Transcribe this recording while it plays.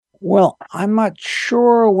Well, I'm not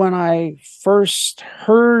sure when I first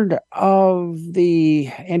heard of the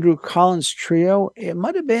Andrew Collins Trio. It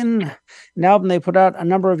might have been an album they put out a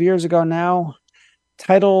number of years ago now,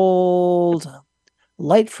 titled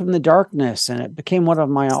Light from the Darkness, and it became one of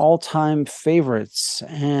my all-time favorites.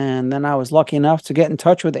 And then I was lucky enough to get in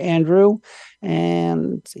touch with Andrew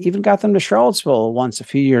and even got them to Charlottesville once a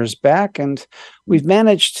few years back. And we've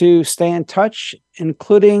managed to stay in touch,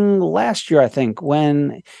 including last year, I think,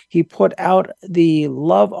 when he put out the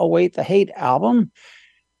Love Await the Hate album.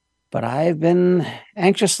 But I've been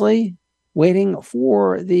anxiously waiting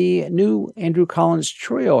for the new Andrew Collins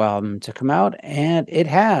Trio album to come out, and it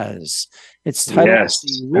has. It's titled The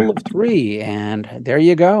Yes. Rule of Three, and there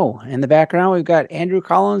you go. In the background, we've got Andrew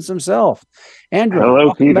Collins himself. Andrew, Hello,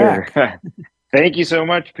 welcome Peter. back. Thank you so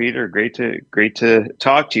much, Peter. Great to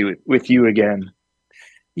talk to you with you again.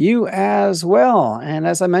 You as well. And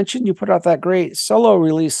as I mentioned, you put out that great solo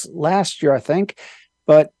release last year, I think,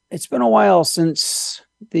 but it's been a while since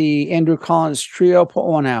the Andrew Collins Trio put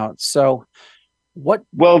one out. So what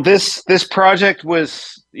Well, this project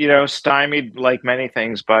was, stymied like many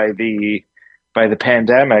things by the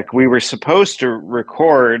pandemic. We were supposed to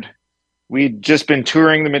record. We'd just been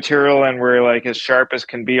touring the material and we're like as sharp as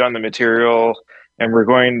can be on the material. And we're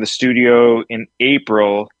going to the studio in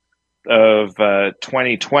April of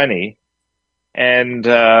 2020. And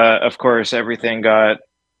of course, everything got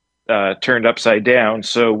turned upside down.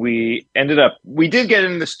 So we did get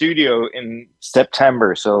in the studio in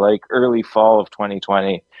September, so like early fall of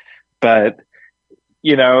 2020. But,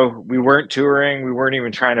 we weren't touring. We weren't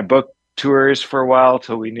even trying to book tours for a while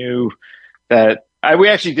till we knew that we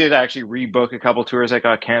actually did rebook a couple tours that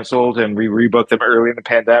got canceled and we rebooked them early in the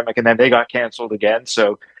pandemic and then they got canceled again.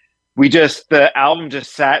 So the album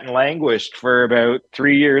just sat and languished for about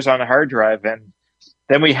 3 years on a hard drive. And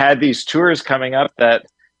then we had these tours coming up that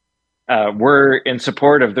were in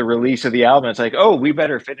support of the release of the album. It's like, oh, we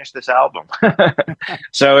better finish this album.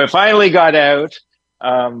 So it finally got out.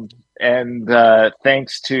 And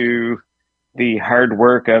thanks to the hard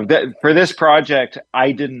work for this project,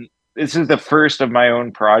 this is the first of my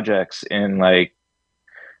own projects in like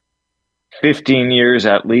 15 years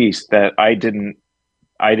at least that I didn't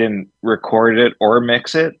record it or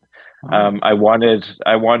mix it. I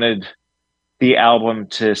wanted the album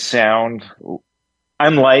to sound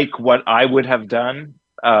unlike what I would have done.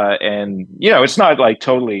 And it's not like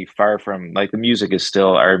totally far from like the music is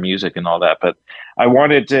still our music and all that, but I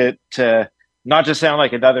wanted it to not just sound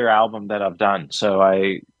like another album that I've done. So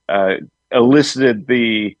I elicited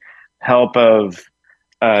the help of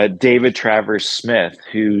David Travers Smith,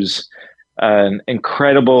 who's an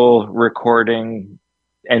incredible recording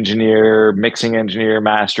engineer, mixing engineer,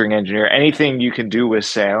 mastering engineer, anything you can do with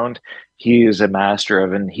sound, he is a master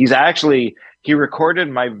of. And he recorded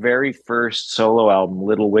my very first solo album,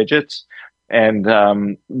 Little Widgets.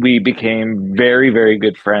 And we became very, very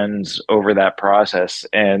good friends over that process.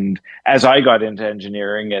 And as I got into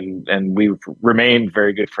engineering, and we've remained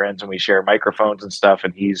very good friends, and we share microphones and stuff.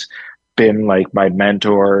 And he's been like my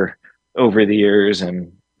mentor over the years,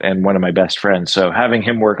 and one of my best friends. So having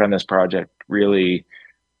him work on this project really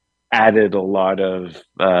added a lot of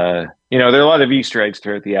there are a lot of Easter eggs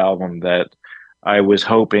throughout the album that I was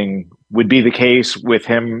hoping would be the case with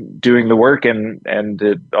him doing the work, and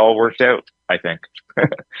it all worked out, I think.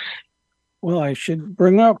 Well, I should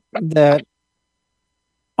bring up that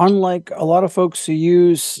unlike a lot of folks who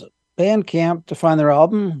use Bandcamp to find their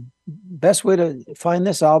album, best way to find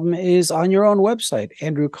this album is on your own website,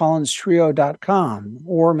 andrewcollinstrio.com,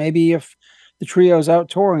 or maybe if the trio's out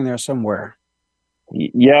touring there somewhere.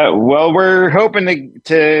 Yeah, well, we're hoping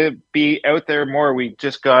to be out there more. We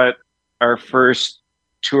just got our first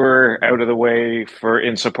tour out of the way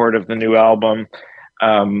in support of the new album.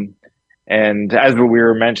 And as we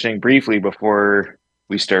were mentioning briefly before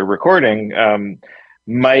we started recording,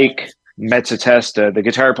 Mike Mezzatesta, the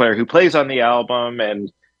guitar player who plays on the album and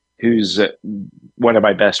who's one of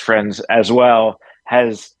my best friends as well,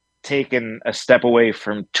 has taken a step away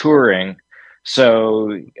from touring.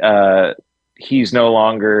 So he's no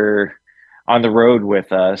longer on the road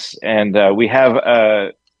with us. And we have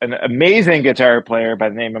an amazing guitar player by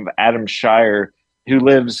the name of Adam Shire, who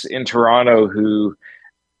lives in Toronto, who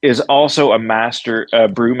is also a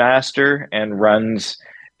brewmaster, and runs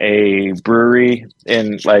a brewery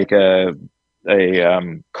in like a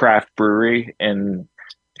craft brewery in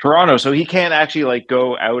Toronto. So he can't actually like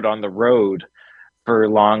go out on the road for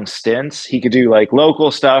long stints. He could do like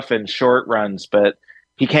local stuff and short runs, but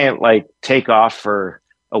he can't like take off for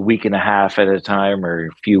a week and a half at a time or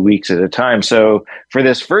a few weeks at a time. So for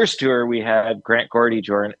this first tour, we had Grant Gordy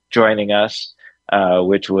joining us.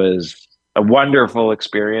 which was a wonderful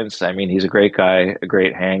experience. I mean, he's a great guy, a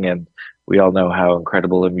great hang, and we all know how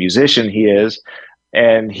incredible a musician he is.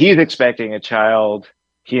 And he's expecting a child,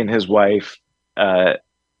 he and his wife, uh,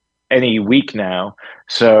 any week now.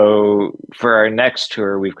 So for our next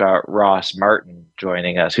tour, we've got Ross Martin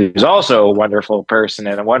joining us, who's also a wonderful person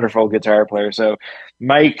and a wonderful guitar player. So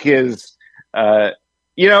Mike is, uh,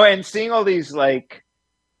 and seeing all these like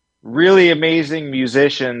really amazing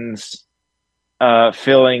musicians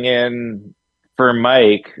filling in for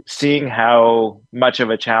Mike, seeing how much of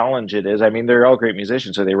a challenge it is. I mean, they're all great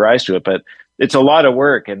musicians, so they rise to it, but it's a lot of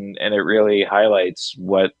work, and it really highlights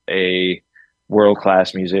what a world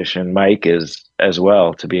class musician Mike is as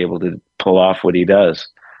well, to be able to pull off what he does.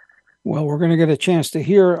 Well, we're going to get a chance to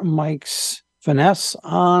hear Mike's finesse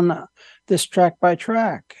on this track by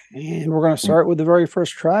track. And we're going to start with the very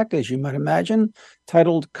first track, as you might imagine,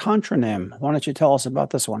 titled Contronym. Why don't you tell us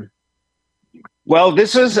about this one? Well,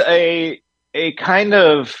 this is a kind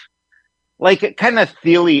of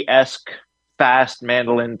Thiele-esque fast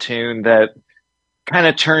mandolin tune that kind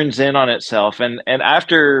of turns in on itself. And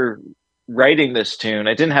after writing this tune,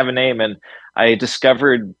 I didn't have a name, and I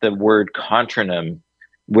discovered the word contronym,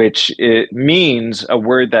 which it means a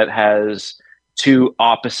word that has two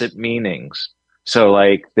opposite meanings. So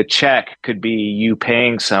like the check could be you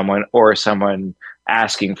paying someone or someone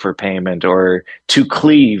asking for payment, or to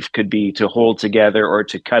cleave could be to hold together or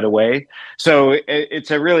to cut away. So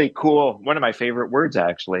it's a really cool, one of my favorite words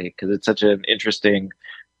actually, because it's such an interesting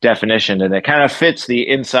definition, and it kind of fits the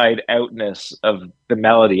inside outness of the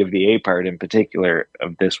melody of the A part in particular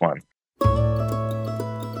of this one.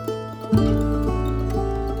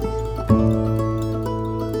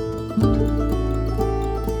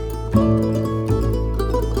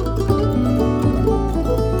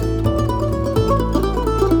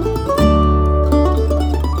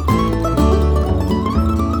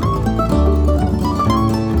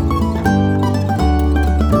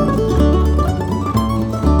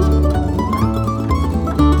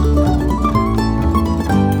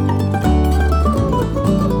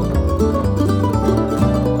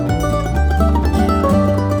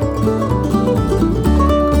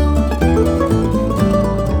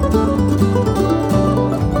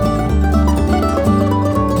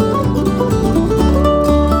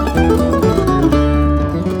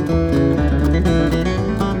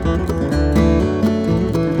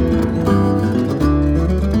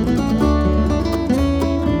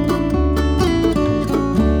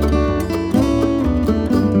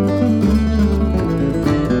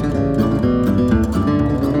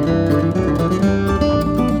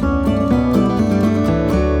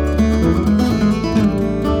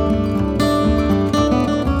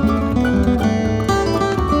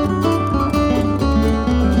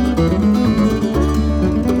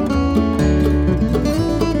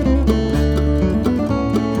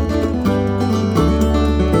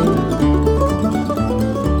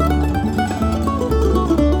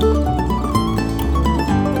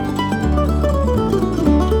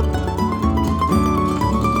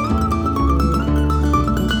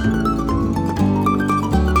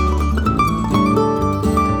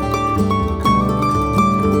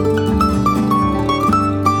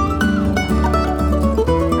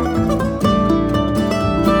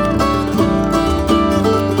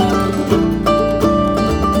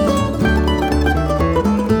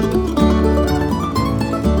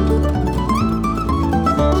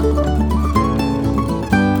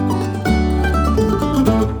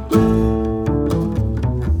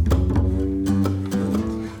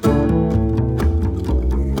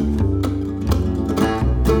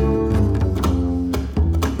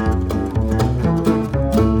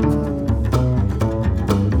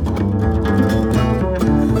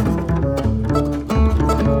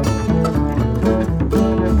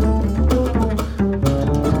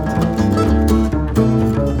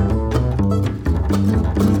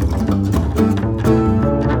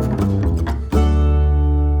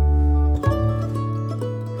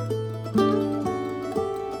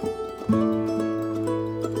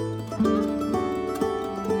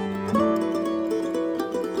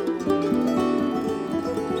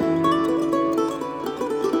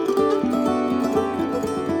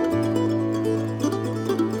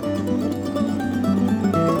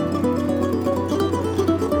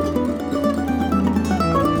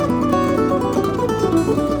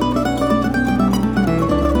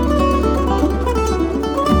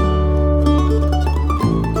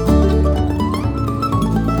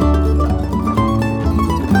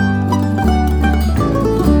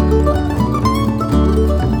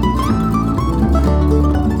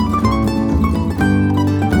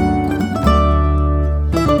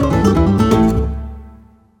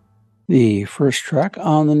 the first track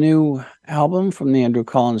on the new album from the Andrew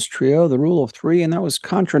Collins Trio, The Rule of Three, and that was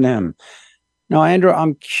Contronym. Now, Andrew,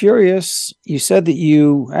 I'm curious. You said that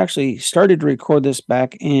you actually started to record this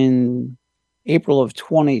back in April of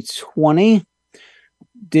 2020.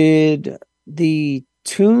 Did the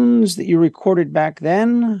tunes that you recorded back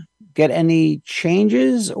then get any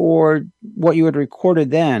changes, or what you had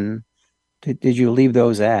recorded then, did you leave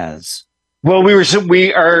those as? Well,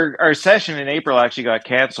 our session in April actually got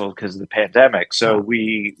canceled because of the pandemic. So Ah,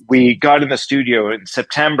 we got in the studio in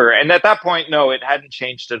September, and at that point, no, it hadn't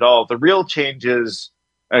changed at all. The real changes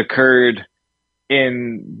occurred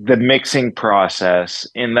in the mixing process,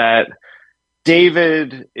 in that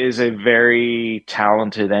David is a very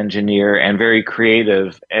talented engineer and very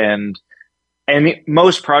creative, and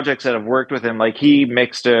most projects that have worked with him, like he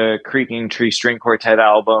mixed a Creaking Tree String Quartet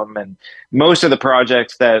album, and most of the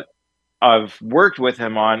projects that I've worked with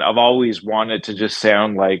him on, I've always wanted to just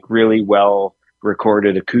sound like really well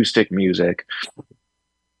recorded acoustic music.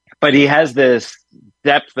 But he has this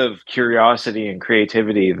depth of curiosity and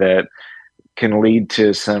creativity that can lead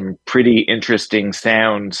to some pretty interesting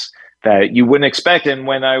sounds that you wouldn't expect. And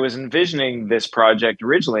when I was envisioning this project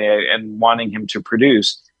originally and wanting him to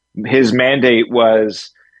produce, his mandate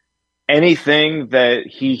was anything that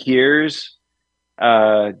he hears,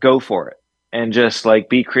 go for it and just like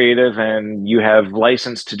be creative, and you have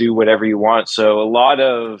license to do whatever you want. So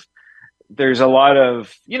there's a lot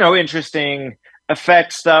of, interesting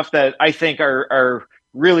effect stuff that I think are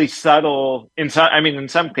really subtle. In some, I mean, in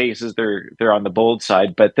some cases they're on the bold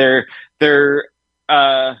side, but they're there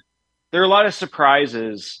are a lot of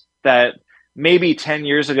surprises that maybe 10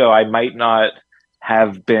 years ago I might not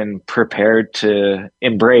have been prepared to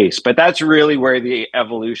embrace. But that's really where the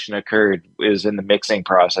evolution occurred, is in the mixing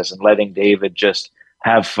process and letting David just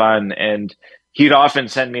have fun. And he'd often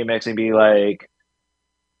send me a mix and be like,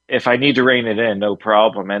 if I need to rein it in, no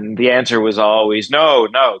problem. And the answer was always, no,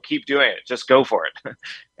 no, keep doing it. Just go for it.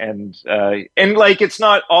 And like, it's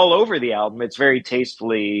not all over the album. It's very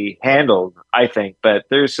tastefully handled, I think, but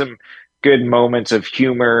there's some good moments of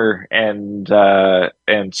humor and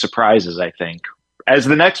surprises, I think, as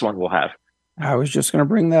the next one will have. I was just going to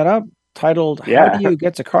bring that up, titled "How Do Yeah. You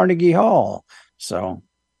Get to Carnegie Hall?" So,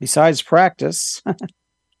 besides practice,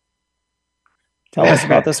 tell us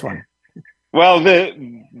about this one. Well,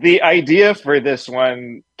 the idea for this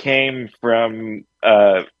one came from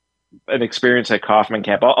an experience at Kaufman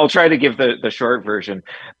Camp. I'll try to give the short version,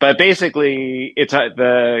 but basically,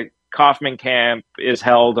 the Kaufman Camp is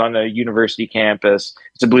held on a university campus.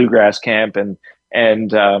 It's a bluegrass camp, and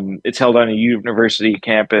it's held on a university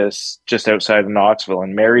campus just outside of Knoxville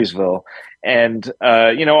and Marysville. And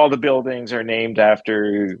all the buildings are named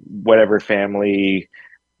after whatever family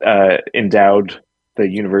endowed the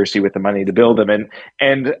university with the money to build them.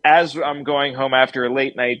 And as I'm going home after a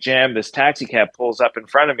late night jam, this taxi cab pulls up in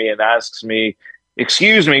front of me and asks me,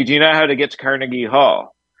 "Excuse me, do you know how to get to Carnegie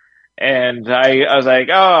Hall?" And I was like,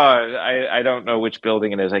 "Oh, I don't know which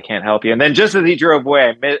building it is. I can't help you." And then just as he drove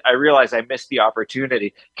away, I realized I missed the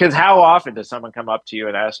opportunity, because how often does someone come up to you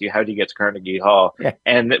and ask you, "How do you get to Carnegie Hall?" Yeah,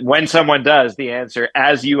 And when someone does, the answer,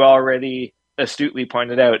 as you already astutely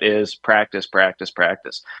pointed out, is practice, practice,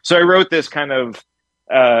 practice. So I wrote this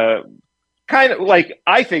uh, kind of like,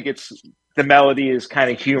 I think the melody is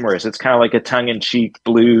kind of humorous. It's kind of like a tongue-in-cheek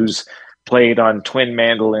blues played on twin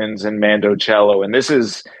mandolins and mandocello. And this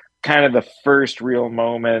is kind of the first real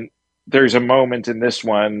moment. There's a moment in this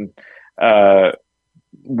one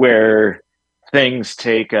where things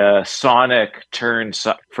take a sonic turn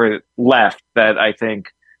for left that I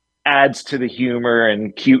think adds to the humor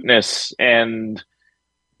and cuteness. And,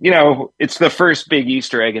 it's the first big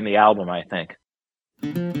Easter egg in the album, I think.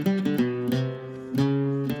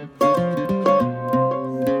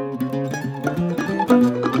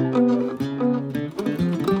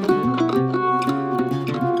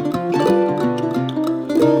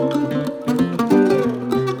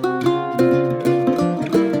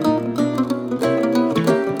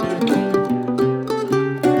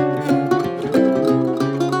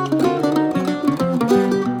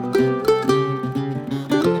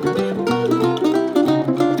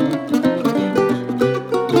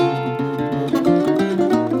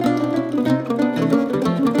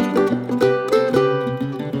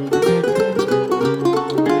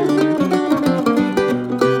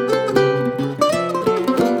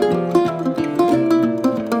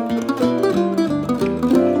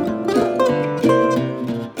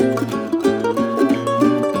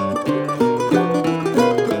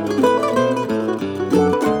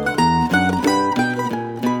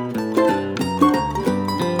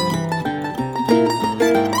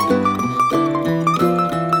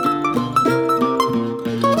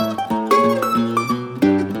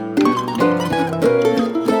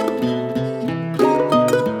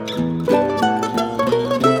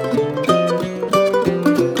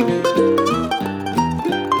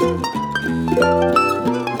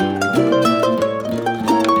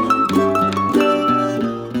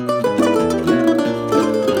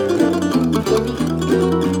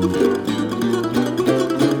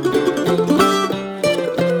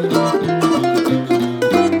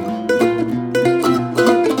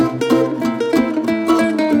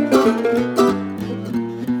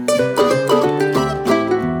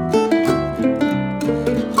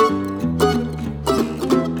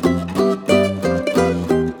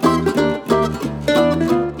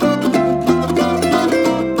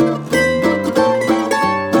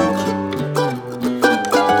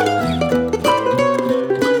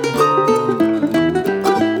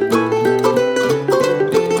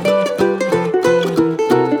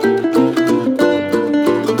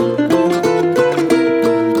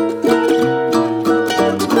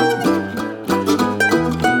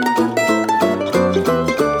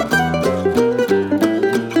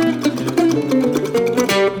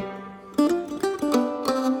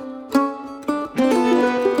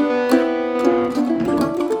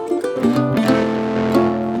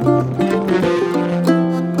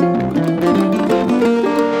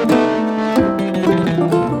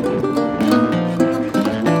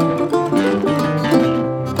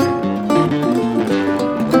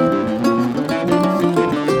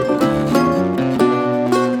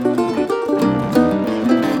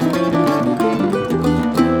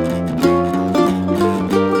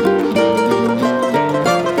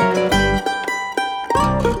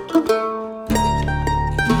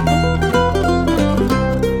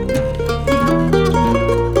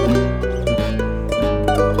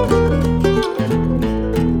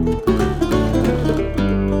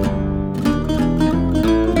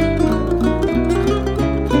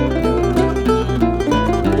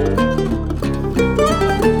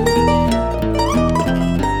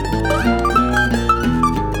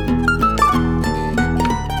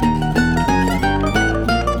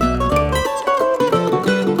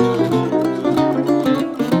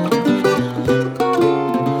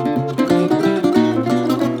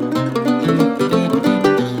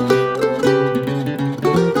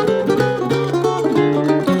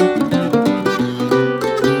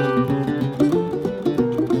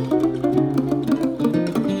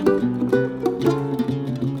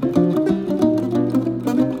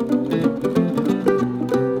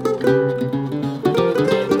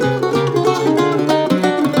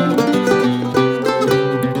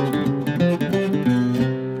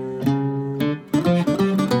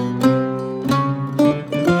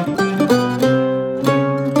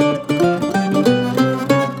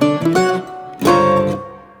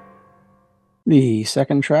 The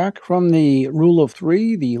second track from the Rule of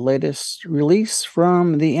Three, the latest release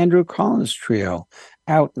from the Andrew Collins Trio,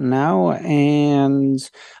 out now. And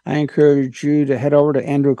I encourage you to head over to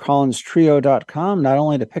andrewcollinstrio.com, not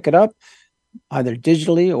only to pick it up either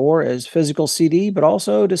digitally or as physical CD, but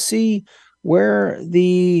also to see where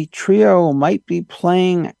the trio might be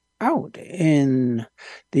playing out in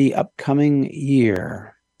the upcoming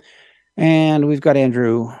year. And we've got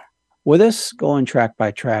Andrew with us, going track by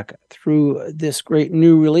track through this great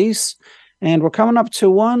new release. And we're coming up to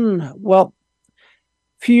one, well,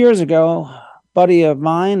 a few years ago, buddy of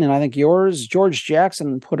mine, and I think yours, George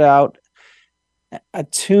Jackson, put out a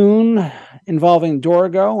tune involving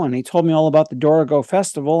Dorigo, and he told me all about the Dorigo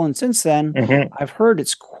Festival. And since then, I've heard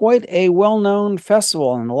it's quite a well-known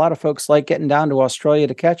festival, and a lot of folks like getting down to Australia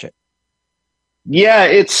to catch it. Yeah,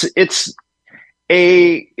 it's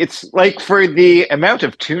like, for the amount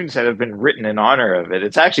of tunes that have been written in honor of it,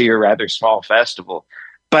 it's actually a rather small festival.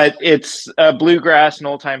 But it's a bluegrass and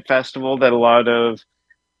old time festival that a lot of,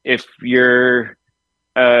 if you're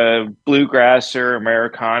a bluegrass or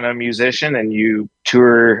Americana musician and you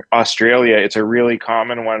tour Australia, it's a really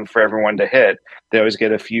common one for everyone to hit. They always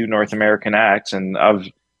get a few North American acts, and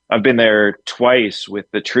I've been there twice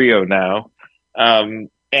with the trio now.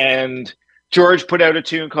 And George put out a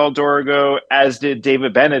tune called Dorigo, as did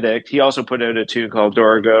David Benedict. He also put out a tune called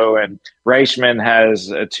Dorigo, and Reichman has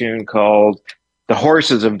a tune called The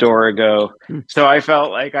Horses of Dorigo. So I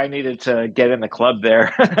felt like I needed to get in the club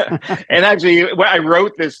there. And actually, I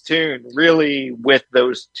wrote this tune really with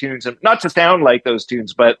those tunes, not to sound like those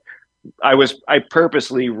tunes, but I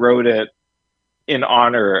purposely wrote it in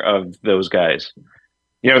honor of those guys.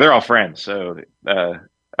 You know, they're all friends, so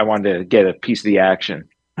I wanted to get a piece of the action.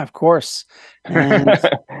 Of course. And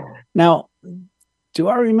now, do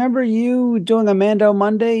I remember you doing a Mando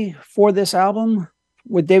Monday for this album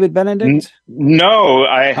with David Benedict? No,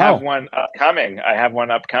 I have one upcoming.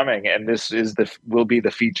 And this will be the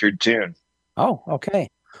featured tune. Oh, okay.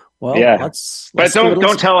 Well, yeah. let's but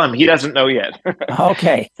don't tell him. He doesn't know yet.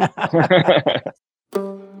 Okay.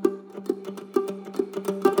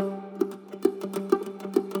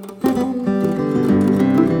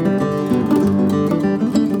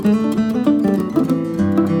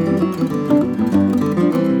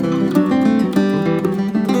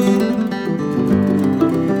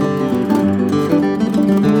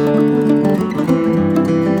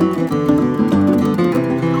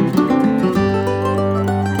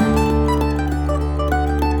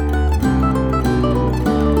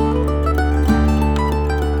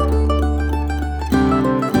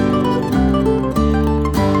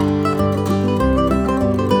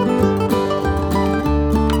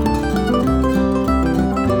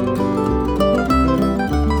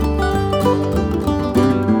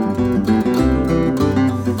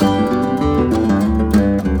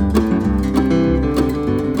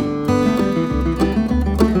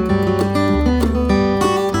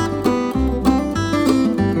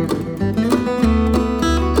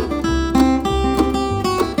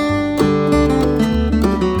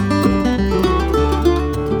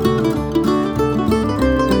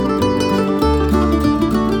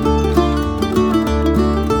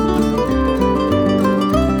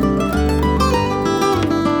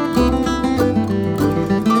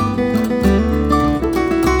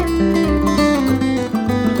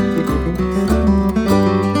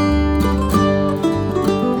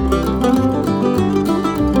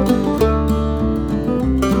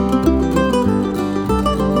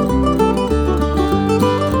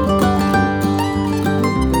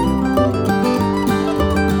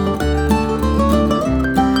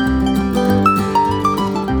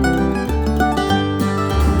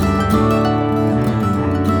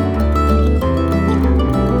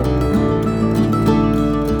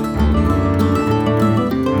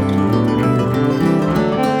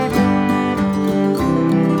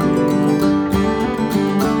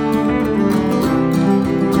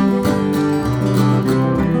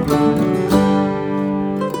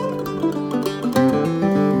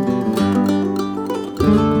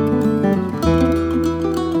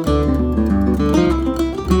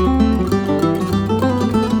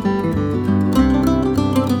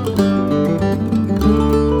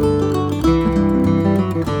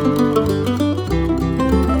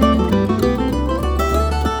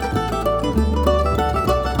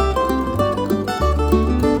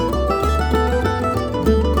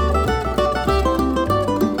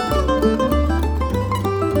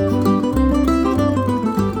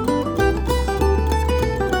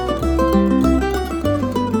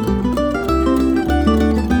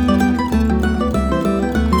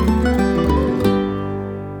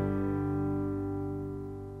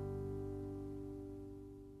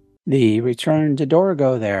 The Return to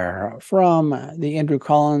Dorgo there from the Andrew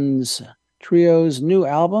Collins Trio's new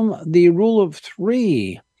album, The Rule of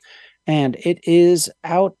Three. And it is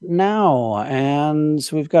out now. And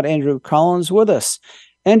so we've got Andrew Collins with us.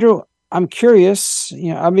 Andrew, I'm curious,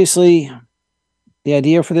 obviously the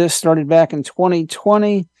idea for this started back in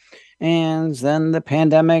 2020 and then the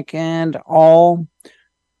pandemic and all.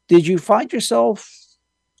 Did you find yourself,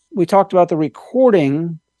 we talked about the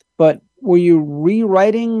recording, but were you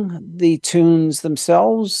rewriting the tunes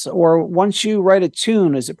themselves, or once you write a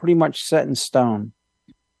tune, is it pretty much set in stone?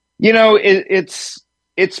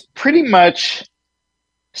 It's pretty much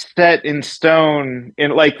set in stone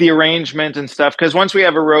in like the arrangement and stuff. Because once we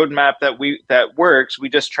have a roadmap that works, we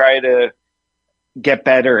just try to get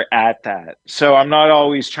better at that. So I'm not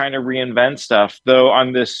always trying to reinvent stuff. Though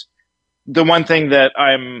on this, the one thing that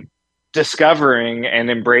I'm discovering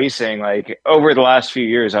and embracing, like over the last few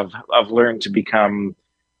years, I've learned to become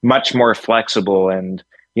much more flexible, and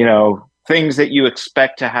things that you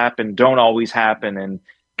expect to happen don't always happen, and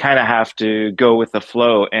kind of have to go with the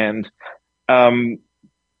flow. And um,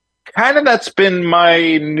 kind of that's been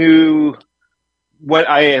my new, what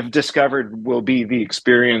I have discovered will be the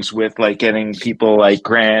experience with like getting people like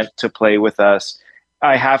Grant to play with us.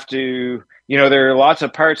 I have to, there are lots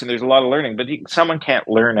of parts and there's a lot of learning, but someone can't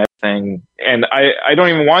learn everything. And I don't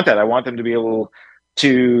even want that. I want them to be able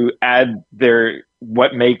to add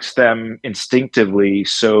what makes them instinctively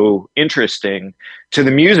so interesting to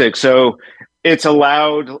the music. So it's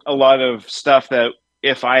allowed a lot of stuff that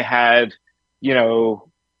if I had, you know,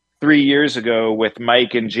 3 years ago with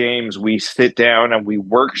Mike and James, we sit down and we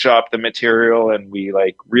workshop the material and we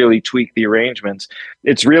like really tweak the arrangements.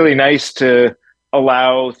 It's really nice to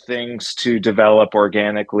allow things to develop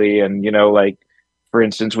organically. And, like, for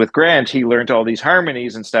instance, with Grant, he learned all these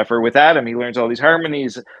harmonies and stuff, or with Adam, he learns all these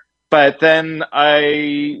harmonies. But then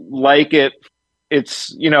I like it.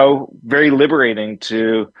 It's, very liberating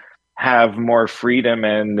to have more freedom.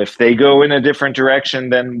 And if they go in a different direction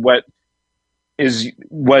than what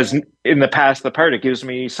was in the past the part, it gives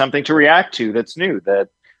me something to react to that's new, that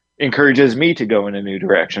encourages me to go in a new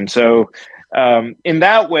direction. So in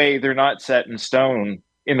that way, they're not set in stone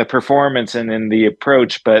in the performance and in the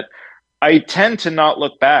approach, but I tend to not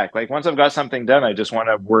look back. Like once I've got something done, I just want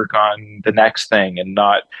to work on the next thing and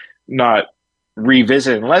not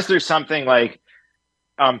revisit unless there's something like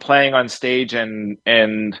I'm playing on stage and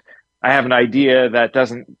I have an idea that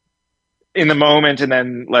doesn't in the moment, and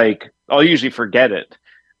then like I'll usually forget it.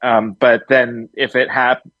 But then if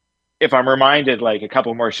I'm reminded like a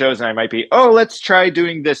couple more shows, and I might be, oh, let's try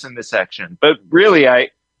doing this in this section. But really, I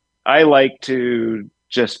like to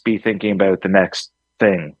just be thinking about the next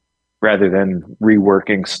thing rather than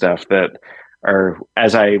reworking stuff that are,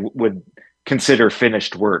 as I would consider,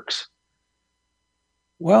 finished works.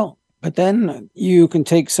 Well, but then you can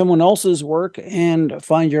take someone else's work and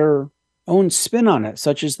find your own spin on it,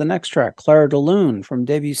 such as the next track, Claire de Lune from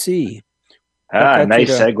Debussy. What got you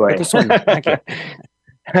Nice to segue. put this one? Thank you.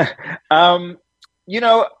 You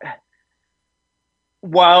know,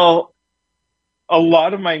 while a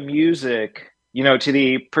lot of my music, to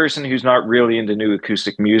the person who's not really into new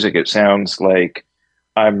acoustic music, it sounds like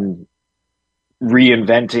I'm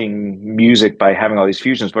reinventing music by having all these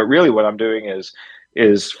fusions. But really what I'm doing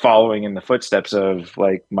is following in the footsteps of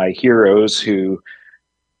like my heroes who,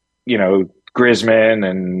 Grisman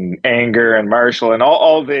and Anger and Marshall and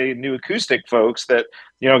all the new acoustic folks that,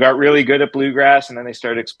 got really good at bluegrass, and then they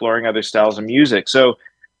started exploring other styles of music. So,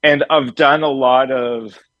 and I've done a lot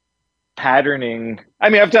of patterning. I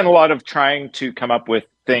mean, I've done a lot of trying to come up with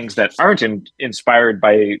things that aren't inspired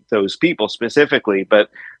by those people specifically, but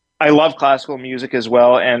I love classical music as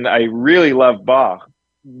well. And I really love Bach,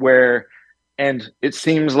 and it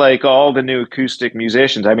seems like all the new acoustic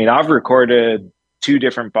musicians, I mean, I've recorded two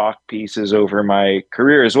different Bach pieces over my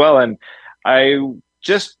career as well. And I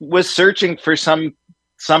just was searching for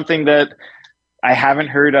something that I haven't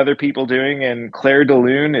heard other people doing. And Claire de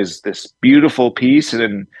Lune is this beautiful piece.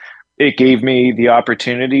 And it gave me the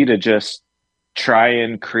opportunity to just try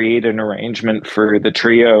and create an arrangement for the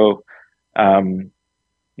trio. I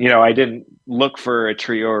didn't look for a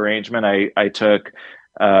trio arrangement. I took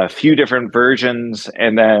a few different versions,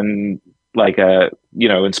 and then like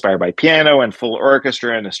inspired by piano and full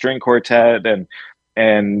orchestra and a string quartet,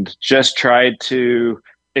 and just tried to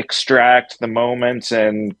extract the moments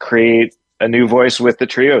and create a new voice with the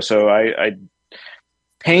trio. So I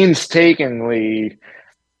painstakingly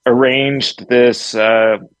arranged this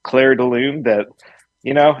Claire de Lune that,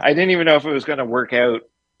 I didn't even know if it was going to work out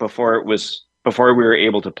before we were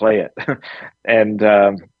able to play it. And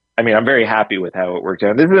I mean, I'm very happy with how it worked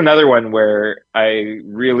out. This is another one where I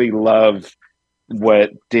really love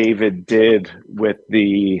what David did with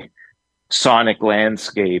the sonic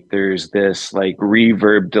landscape. There's this like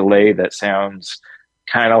reverb delay that sounds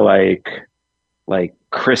kind of like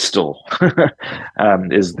crystal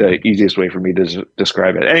is the easiest way for me to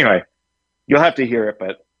describe it. Anyway, you'll have to hear it,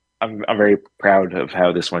 but I'm very proud of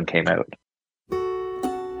how this one came out.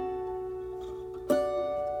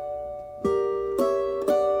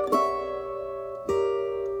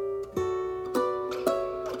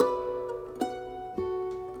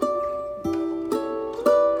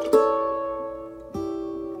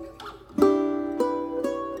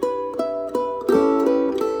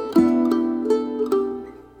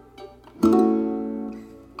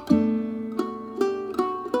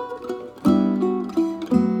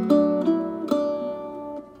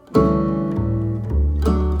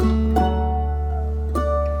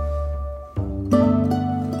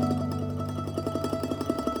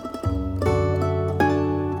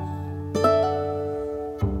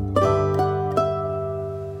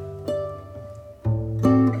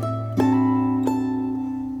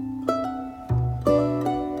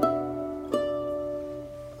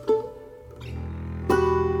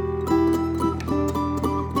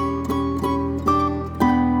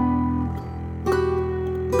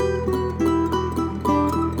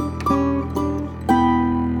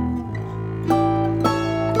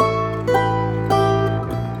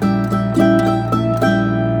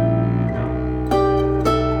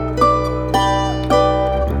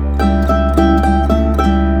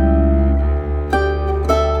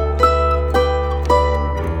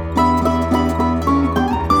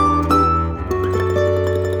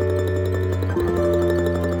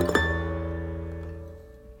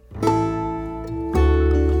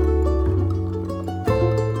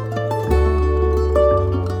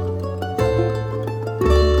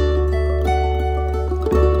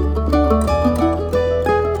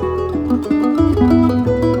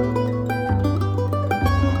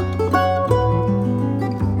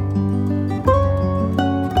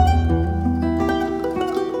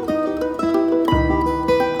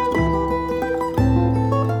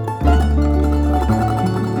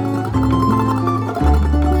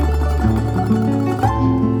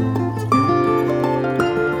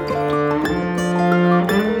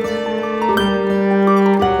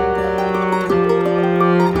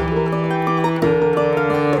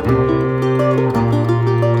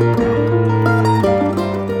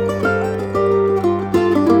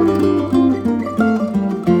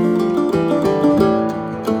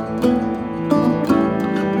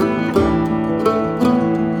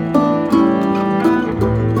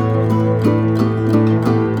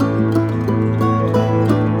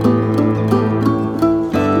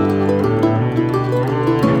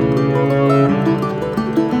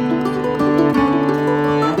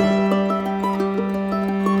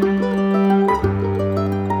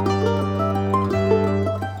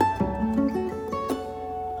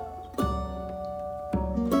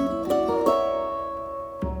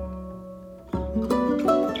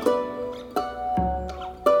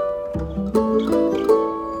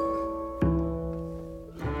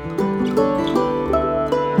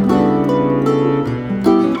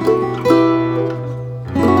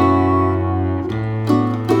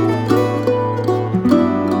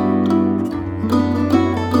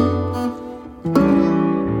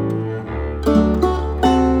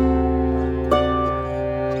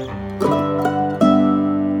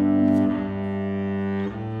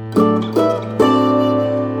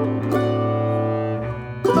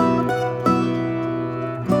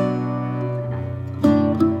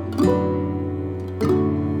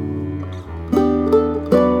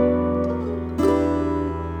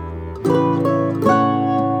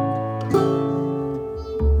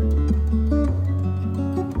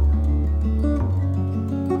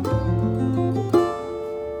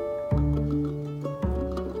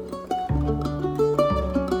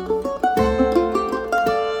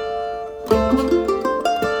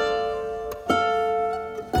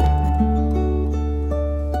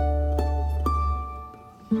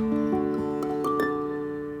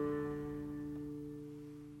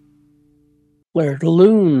 Claire de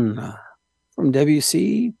Lune from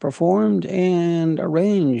WC, performed and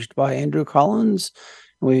arranged by Andrew Collins.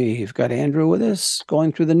 We've got Andrew with us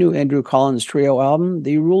going through the new Andrew Collins Trio album,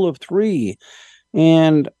 The Rule of Three.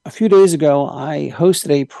 And a few days ago, I hosted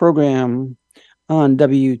a program on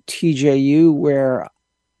WTJU where,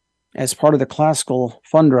 as part of the Classical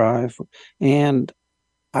Fund Drive, and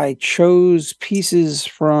I chose pieces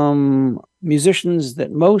from musicians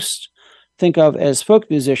that most think of as folk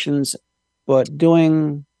musicians, but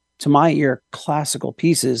doing to my ear, classical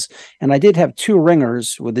pieces. And I did have two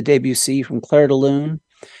ringers with the Debussy from Clair de Lune.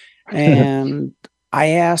 And I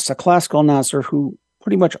asked a classical announcer who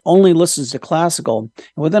pretty much only listens to classical.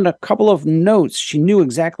 And within a couple of notes, she knew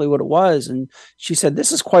exactly what it was. And she said,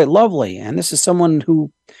 "This is quite lovely." And this is someone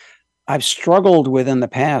who I've struggled with in the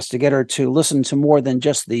past to get her to listen to more than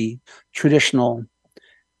just the traditional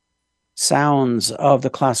sounds of the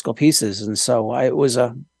classical pieces. And so it was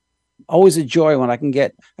always a joy when I can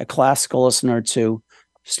get a classical listener to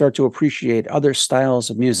start to appreciate other styles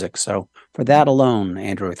of music. So for that alone,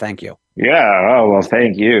 Andrew, thank you. Yeah. Oh, well,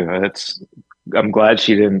 thank you. I'm glad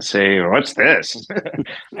she didn't say, "What's this?"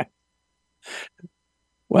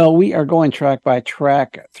 Well, we are going track by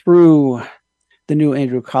track through the new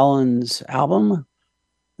Andrew Collins album,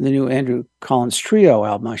 the new Andrew Collins Trio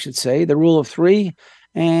album, I should say, The Rule of Three.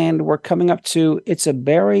 And we're coming up to It's a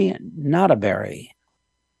Berry, Not a Berry.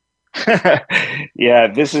 Yeah,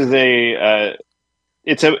 this is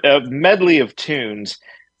it's a medley of tunes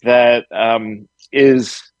that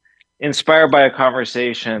is inspired by a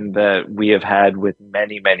conversation that we have had with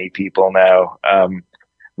many, many people now.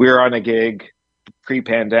 We were on a gig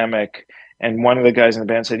pre-pandemic, and one of the guys in the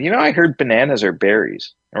band said, I heard bananas are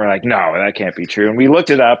berries. And we're like, no, that can't be true. And we looked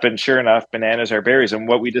it up, and sure enough, bananas are berries. And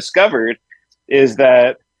what we discovered is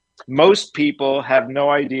that most people have no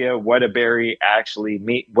idea what a berry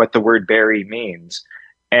actually what the word berry means.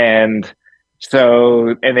 And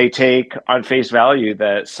and they take on face value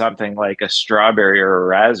that something like a strawberry or a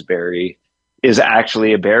raspberry is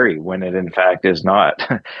actually a berry when it in fact is not.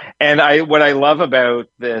 And what I love about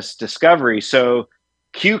this discovery, so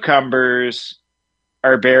cucumbers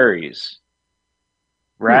are berries,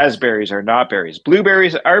 raspberries are not berries,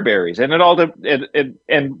 blueberries are berries, and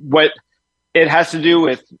and what it has to do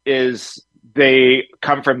with is they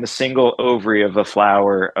come from the single ovary of the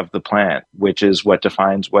flower of the plant, which is what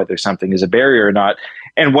defines whether something is a berry or not.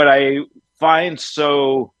 And what I find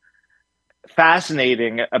so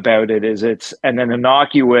fascinating about it is it's an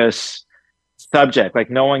innocuous subject. Like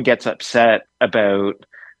no one gets upset about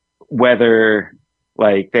whether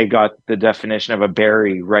like they got the definition of a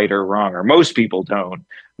berry right or wrong, or most people don't.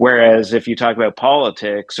 Whereas if you talk about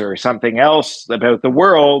politics or something else about the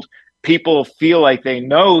world, people feel like they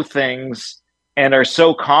know things and are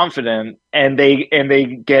so confident, and they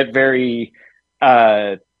get very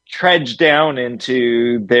trudged down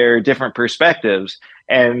into their different perspectives.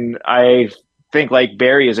 And I think like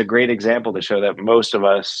Barry is a great example to show that most of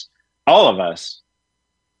us, all of us,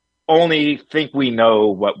 only think we know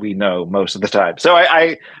what we know most of the time. So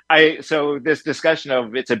so this discussion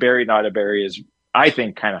of it's a berry, not a berry is, I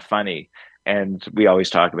think, kind of funny, and we always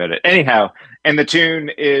talk about it anyhow. And the tune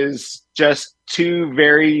is just two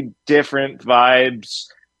very different vibes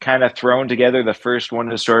kind of thrown together. The first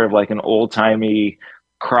one is sort of like an old timey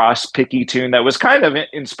cross picky tune that was kind of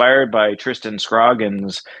inspired by Tristan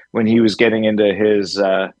Scroggins when he was getting into his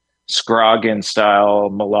Scroggins style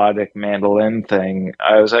melodic mandolin thing.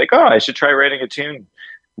 I was like, oh, I should try writing a tune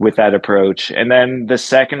with that approach. And then the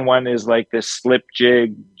second one is like this slip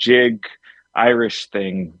jig Irish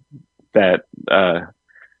thing that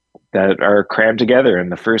that are crammed together. And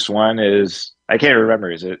the first one is, I can't remember,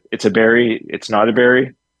 is it's a berry, it's not a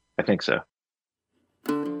berry? I think so.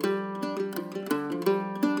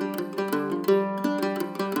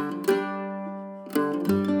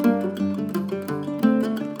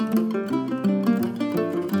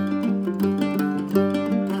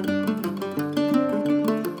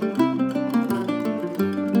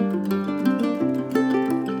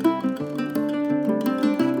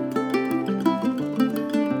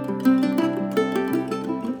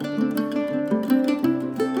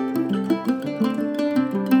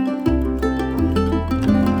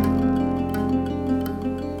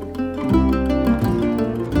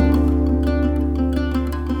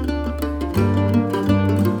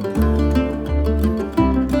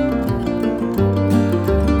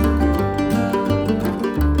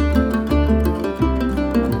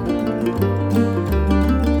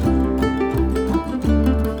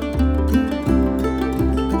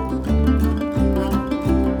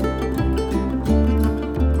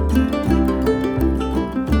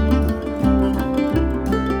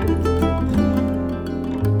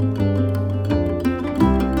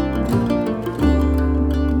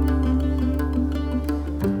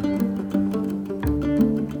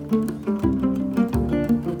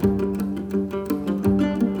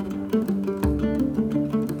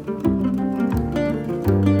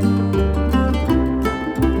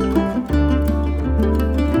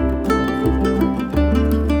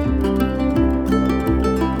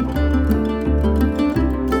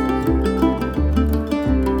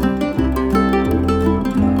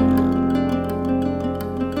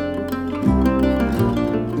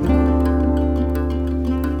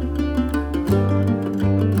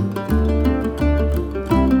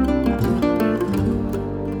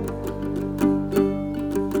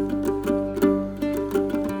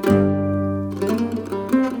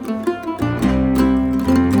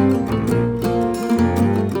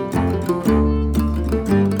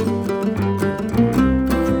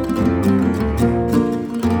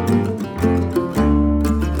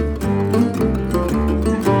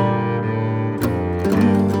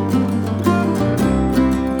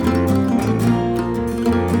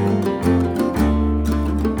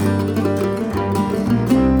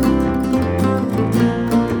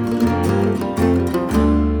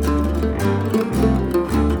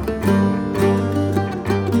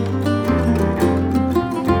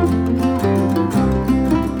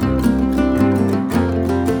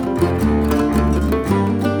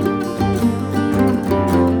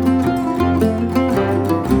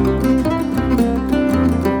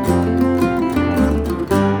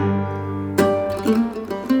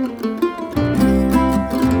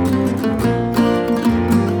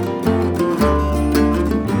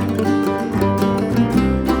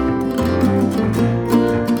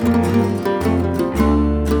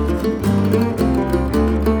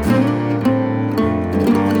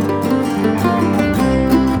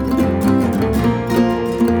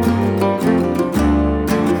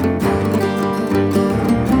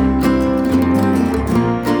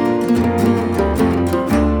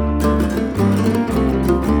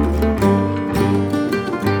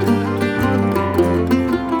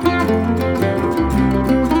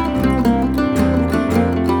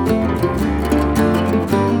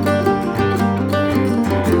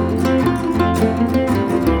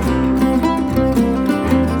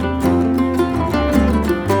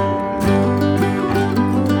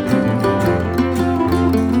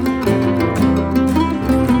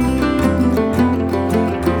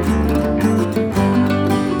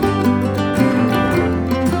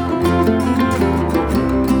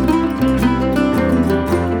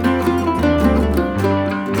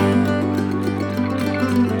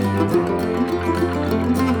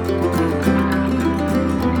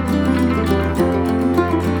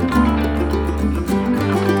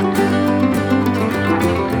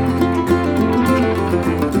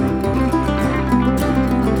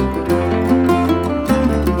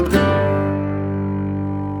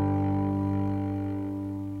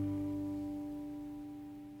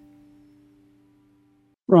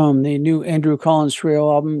 from the new Andrew Collins Trio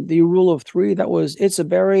album, The Rule of Three. That was It's a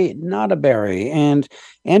Berry, Not a Berry. And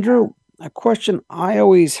Andrew, a question I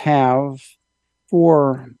always have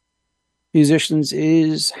for musicians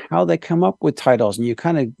is how they come up with titles. And you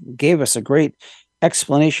kind of gave us a great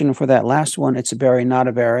explanation for that last one. It's a berry, not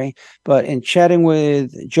a berry. But in chatting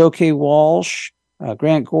with Joe K. Walsh,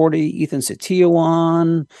 Grant Gordy, Ethan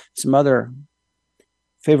Satiawan, some other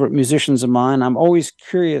favorite musicians of mine, I'm always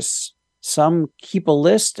curious. Some keep a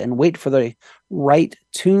list and wait for the right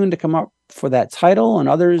tune to come up for that title, and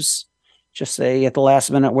others just say at the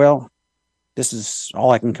last minute, well, this is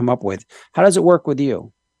all I can come up with. How does it work with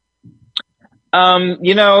you?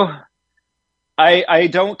 You know, I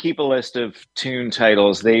don't keep a list of tune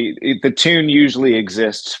titles. The tune usually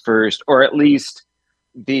exists first, or at least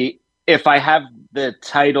the if I have the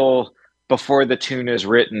title before the tune is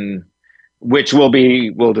written, which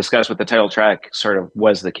we'll discuss with the title track sort of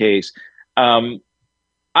was the case. Um,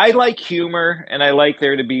 I like humor and I like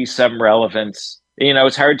there to be some relevance. You know,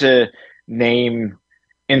 it's hard to name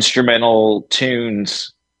instrumental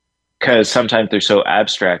tunes because sometimes they're so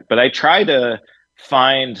abstract, but I try to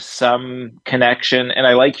find some connection and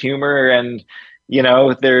I like humor and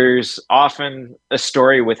there's often a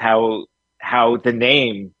story with how the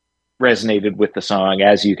name resonated with the song,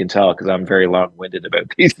 as you can tell, because I'm very long-winded about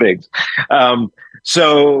these things. Um,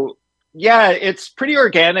 so yeah, it's pretty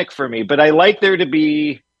organic for me, but I like there to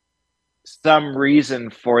be some reason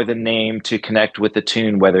for the name to connect with the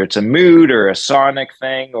tune, whether it's a mood or a sonic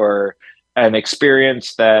thing or an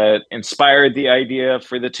experience that inspired the idea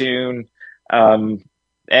for the tune. Um,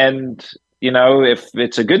 and, if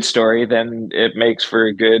it's a good story, then it makes for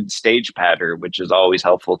a good stage patter, which is always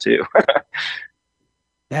helpful too.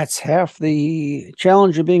 That's half the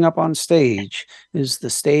challenge of being up on stage is the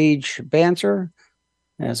stage banter,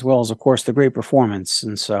 as well as, of course, the great performance.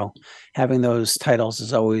 And so having those titles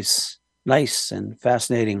is always nice and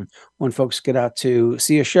fascinating when folks get out to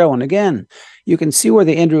see a show. And again, you can see where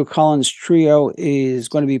the Andrew Collins Trio is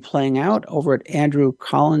going to be playing out over at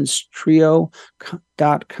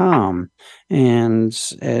andrewcollinstrio.com.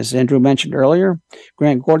 And as Andrew mentioned earlier,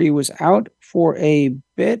 Grant Gordy was out for a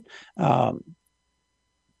bit. I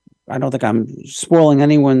don't think I'm spoiling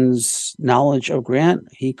anyone's knowledge of Grant.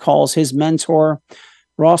 He calls his mentor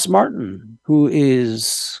Ross Martin, who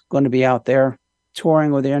is going to be out there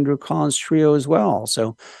touring with the Andrew Collins Trio as well.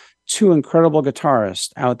 So two incredible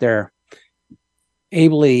guitarists out there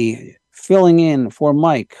ably filling in for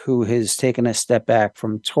Mike, who has taken a step back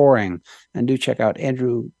from touring. And do check out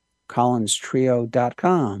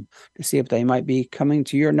andrewcollinstrio.com to see if they might be coming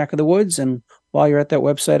to your neck of the woods. And while you're at that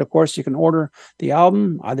website, of course, you can order the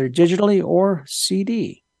album either digitally or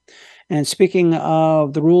CD. And speaking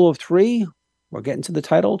of the rule of three, we're getting to the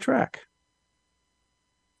title track.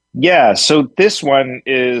 Yeah, so this one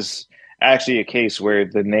is actually a case where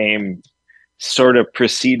the name sort of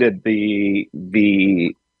preceded the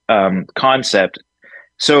concept.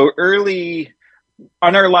 So early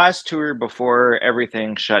on our last tour before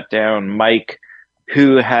everything shut down, Mike,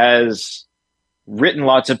 who has written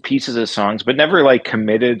lots of pieces of songs but never like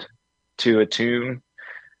committed to a tune.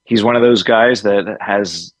 He's one of those guys that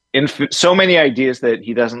has so many ideas that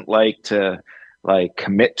he doesn't like to like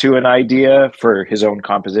commit to an idea for his own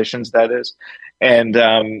compositions, that is. And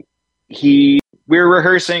he we were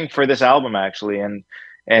rehearsing for this album actually, and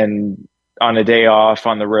on a day off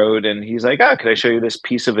on the road, and he's like, could I show you this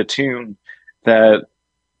piece of a tune that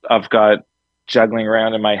I've got juggling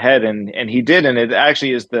around in my head? And he did, and it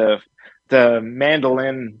actually is the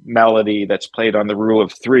mandolin melody that's played on the Rule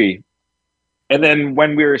of Three. And then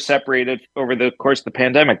when we were separated over the course of the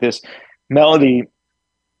pandemic, this melody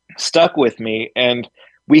stuck with me. And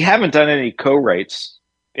we haven't done any co-writes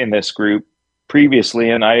in this group previously.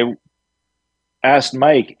 And I asked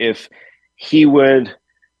Mike if he would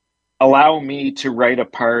allow me to write a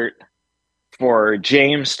part for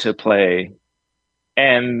James to play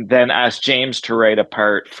and then ask James to write a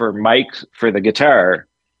part for Mike for the guitar.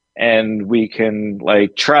 And we can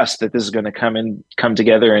like trust that this is going to come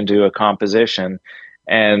together into a composition.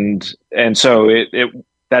 And so it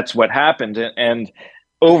that's what happened. And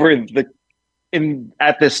over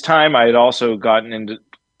at this time, I had also gotten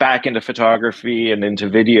back into photography and into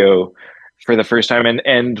video for the first time.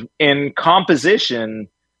 And in composition,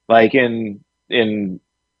 like in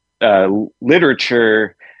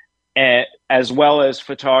literature, and as well as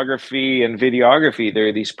photography and videography, there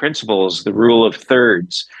are these principles, the rule of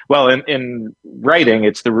thirds. Well, in writing,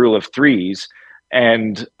 it's the rule of threes.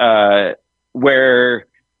 And where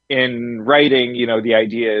in writing, the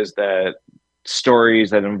idea is that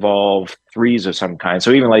stories that involve threes of some kind.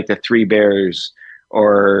 So even like the Three Bears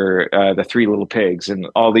or the Three Little Pigs, and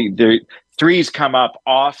all the threes come up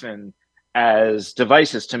often as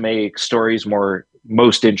devices to make stories more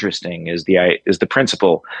most interesting is the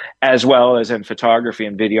principle, as well as in photography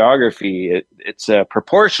and videography. It's a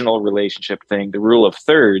proportional relationship thing, the rule of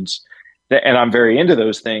thirds, and I'm very into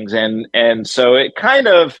those things, and so it kind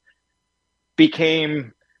of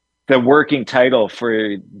became the working title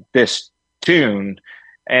for this tune.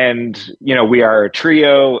 And we are a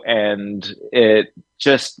trio, and it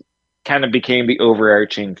just kind of became the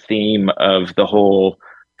overarching theme of the whole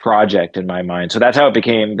project in my mind. So that's how it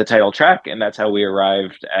became the title track, and that's how we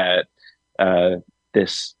arrived at uh,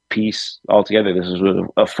 this piece altogether. This is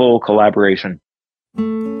a full collaboration.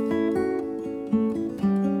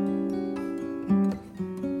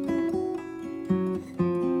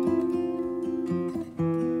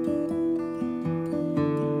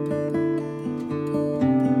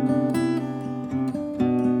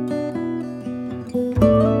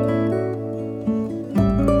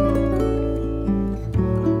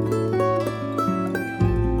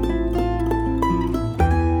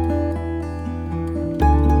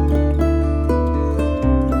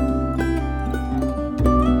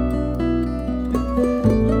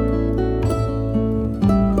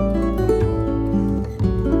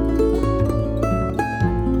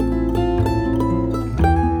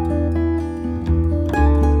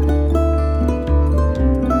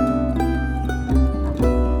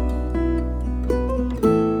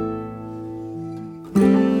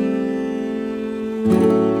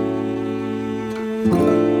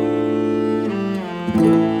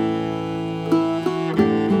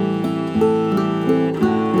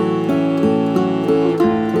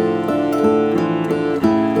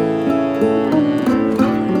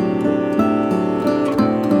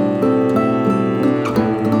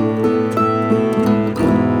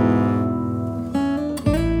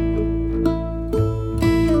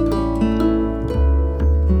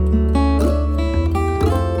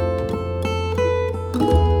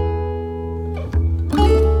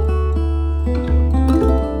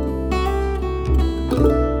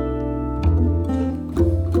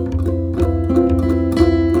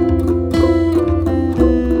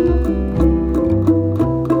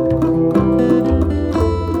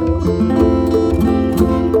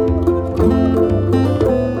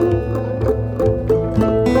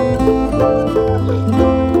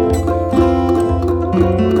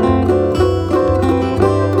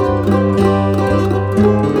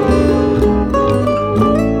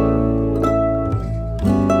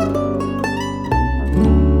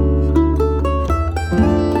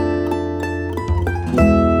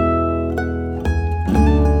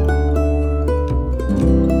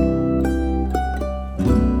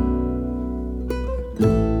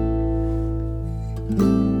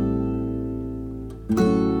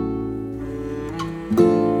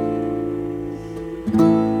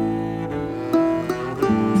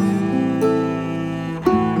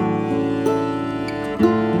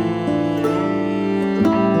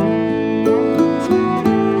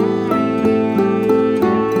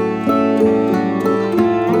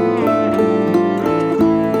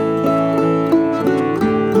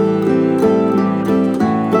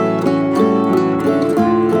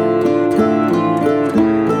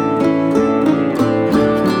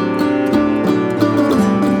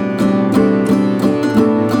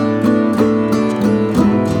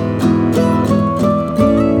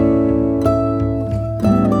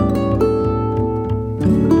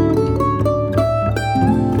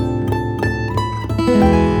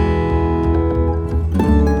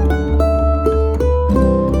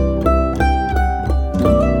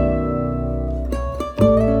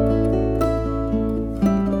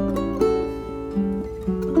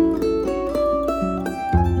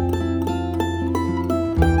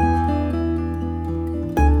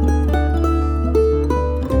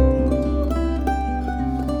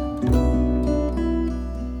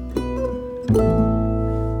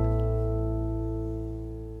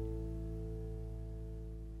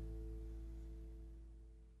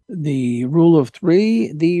 The Rule of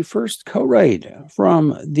Three, the first co-write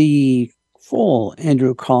from the full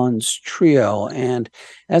Andrew Collins trio. And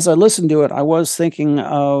as I listened to it, I was thinking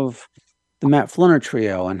of the Matt Flynner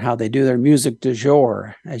trio and how they do their music du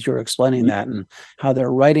jour, as you're explaining that, and how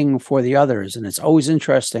they're writing for the others. And it's always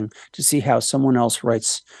interesting to see how someone else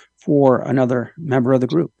writes for another member of the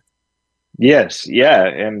group. Yes, yeah,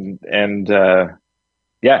 and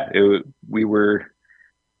yeah, we were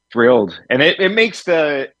thrilled, and it makes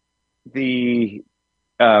the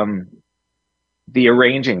um the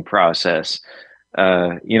arranging process,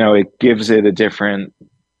 it gives it a different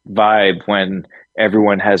vibe when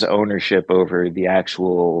everyone has ownership over the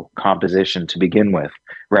actual composition to begin with,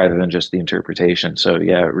 rather than just the interpretation. So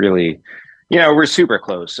yeah, really, we're super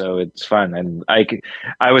close, so it's fun. And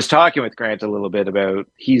I was talking with Grant a little bit about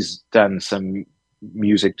he's done some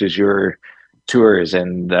music du jour tours,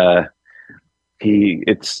 and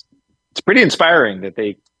it's pretty inspiring that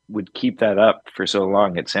they would keep that up for so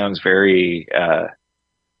long. It sounds very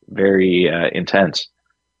intense.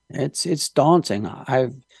 It's daunting.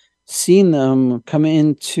 I've seen them come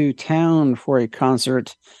into town for a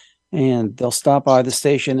concert, and they'll stop by the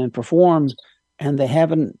station and perform, and they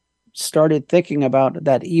haven't started thinking about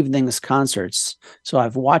that evening's concerts. So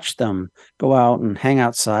I've watched them go out and hang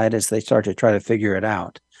outside as they start to try to figure it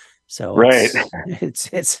out. So Right.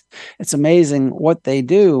 it's amazing what they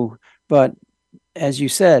do. But as you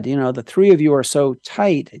said, the three of you are so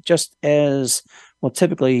tight, just as well.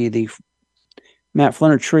 Typically, the Matt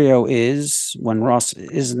Flinner trio is when Ross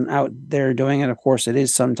isn't out there doing it. Of course, it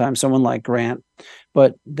is sometimes someone like Grant,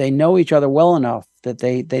 but they know each other well enough that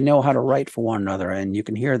they know how to write for one another, and you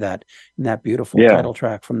can hear that in that beautiful Yeah. title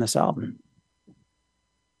track from this album.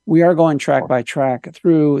 We are going track by track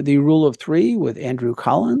through the Rule of Three with Andrew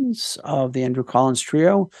Collins of the Andrew Collins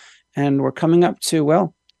Trio, and we're coming up to,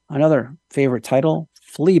 well, another favorite title,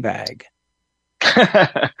 Fleabag.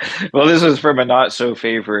 Well, this was from a not so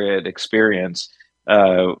favorite experience.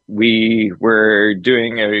 We were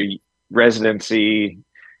doing a residency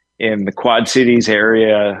in the Quad Cities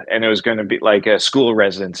area, and it was going to be like a school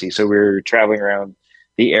residency. So we were traveling around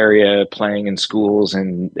the area, playing in schools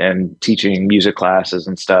and teaching music classes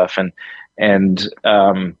and stuff. And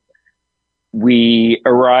we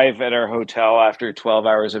arrive at our hotel after 12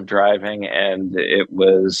 hours of driving, and it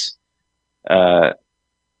was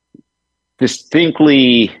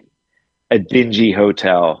distinctly a dingy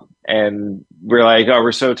hotel. And we're like, oh,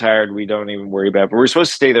 we're so tired, we don't even worry about it. But we're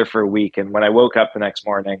supposed to stay there for a week. And when I woke up the next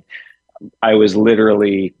morning, I was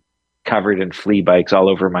literally covered in flea bites all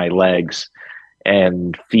over my legs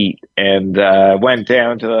and feet. And went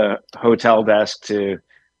down to the hotel desk to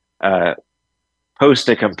post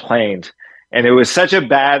a complaint. And it was such a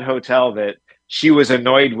bad hotel that she was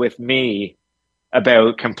annoyed with me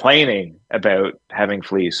about complaining about having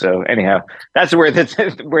fleas. So anyhow, that's where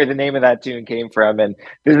the name of that tune came from. And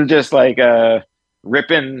this is just like a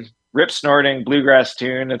rip snorting bluegrass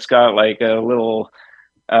tune. It's got like a little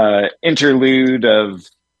interlude of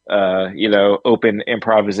open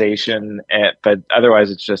improvisation, but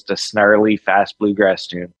otherwise it's just a snarly, fast bluegrass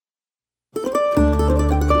tune.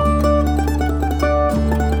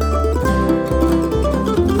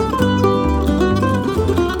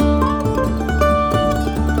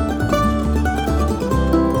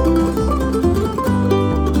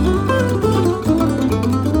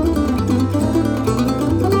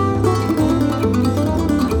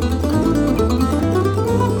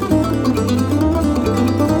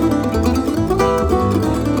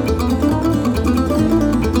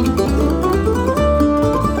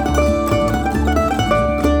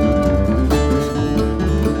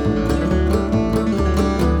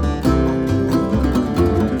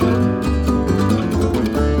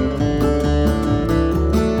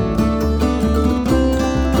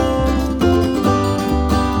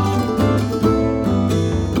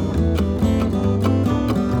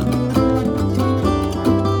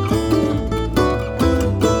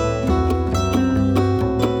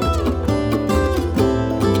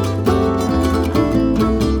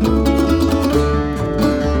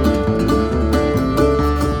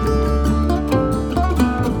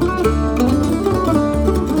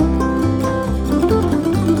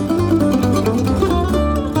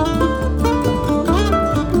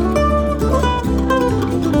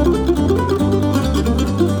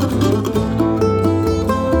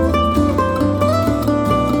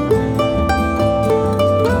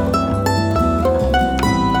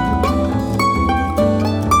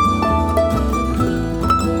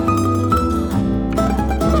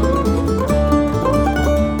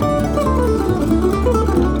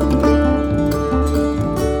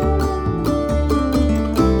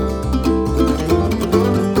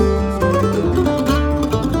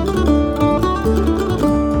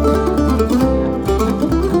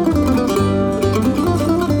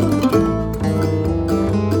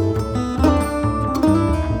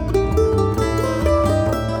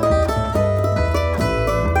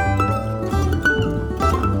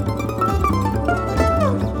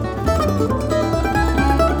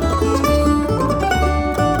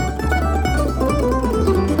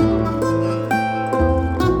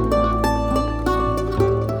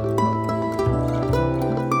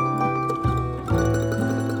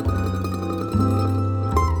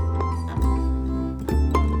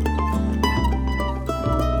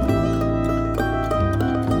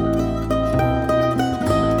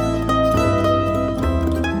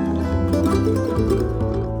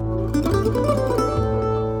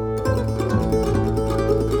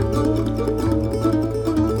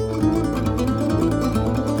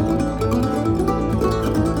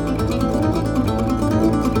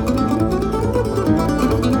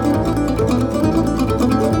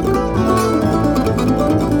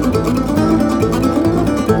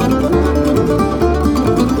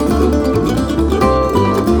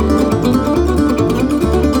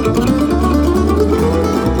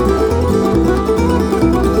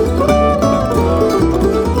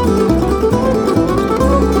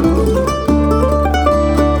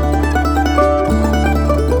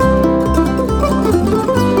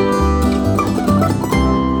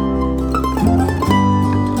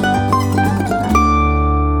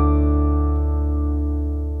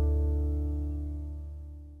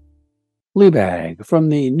 Fleabag from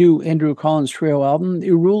the new Andrew Collins Trio album, The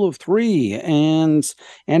Rule of Three. And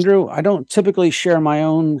Andrew, I don't typically share my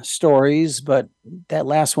own stories, but that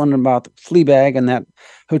last one about Fleabag and that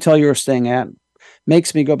hotel you were staying at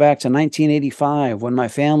makes me go back to 1985 when my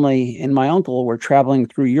family and my uncle were traveling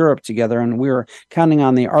through Europe together, and we were counting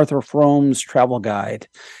on the Arthur Fromm's travel guide.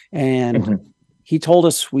 And he told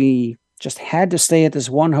us we just had to stay at this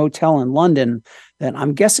one hotel in London that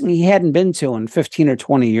I'm guessing he hadn't been to in 15 or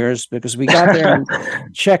 20 years, because we got there and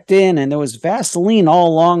checked in and there was Vaseline all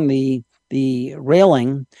along the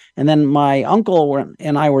railing. And then my uncle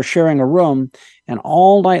and I were sharing a room, and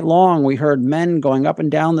all night long we heard men going up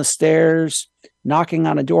and down the stairs, knocking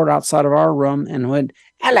on a door outside of our room, and went,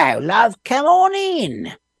 "Hello, love, come on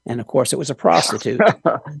in." And of course, it was a prostitute.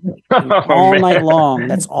 All night long,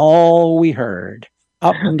 that's all we heard.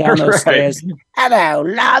 Up and down those stairs. "Hello,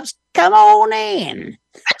 loves, come on in."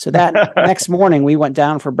 So that next morning, we went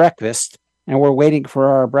down for breakfast, and we're waiting for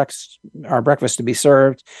our breakfast to be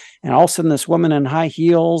served. And all of a sudden, this woman in high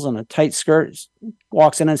heels and a tight skirt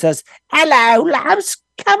walks in and says, "Hello, loves,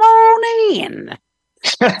 come on in."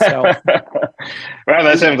 So, wow,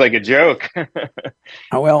 that sounds like a joke.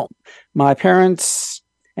 Well, my parents,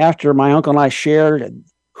 after my uncle and I shared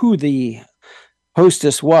who the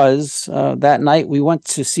hostess was, that night we went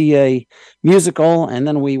to see a musical, and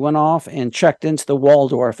then we went off and checked into the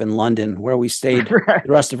Waldorf in London, where we stayed the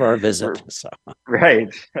rest of our visit. So. Right.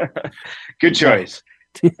 Good choice.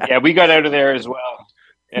 Yeah, we got out of there as well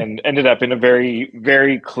and ended up in a very,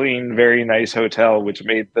 very clean, very nice hotel, which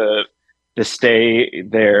made the stay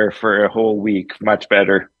there for a whole week much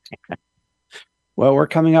better. Well, we're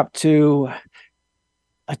coming up to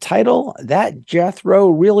a title that Jethro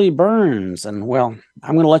really burns. And well,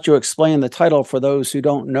 I'm going to let you explain the title for those who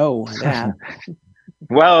don't know that.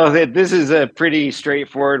 Well, this is a pretty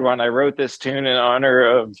straightforward one. I wrote this tune in honor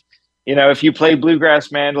of, if you play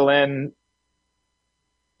bluegrass mandolin,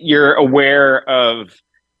 you're aware of,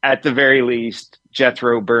 at the very least,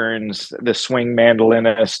 Jethro Burns, the swing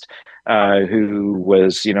mandolinist, who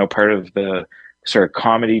was, part of the sort of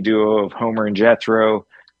comedy duo of Homer and Jethro.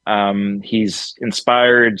 He's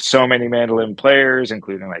inspired so many mandolin players,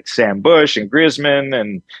 including like Sam Bush and Grisman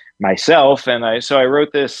and myself. And I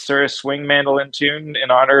wrote this sort of swing mandolin tune in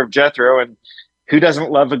honor of Jethro. And who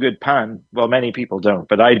doesn't love a good pun? Well, many people don't,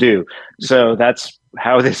 but I do. So that's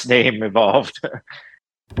how this name evolved.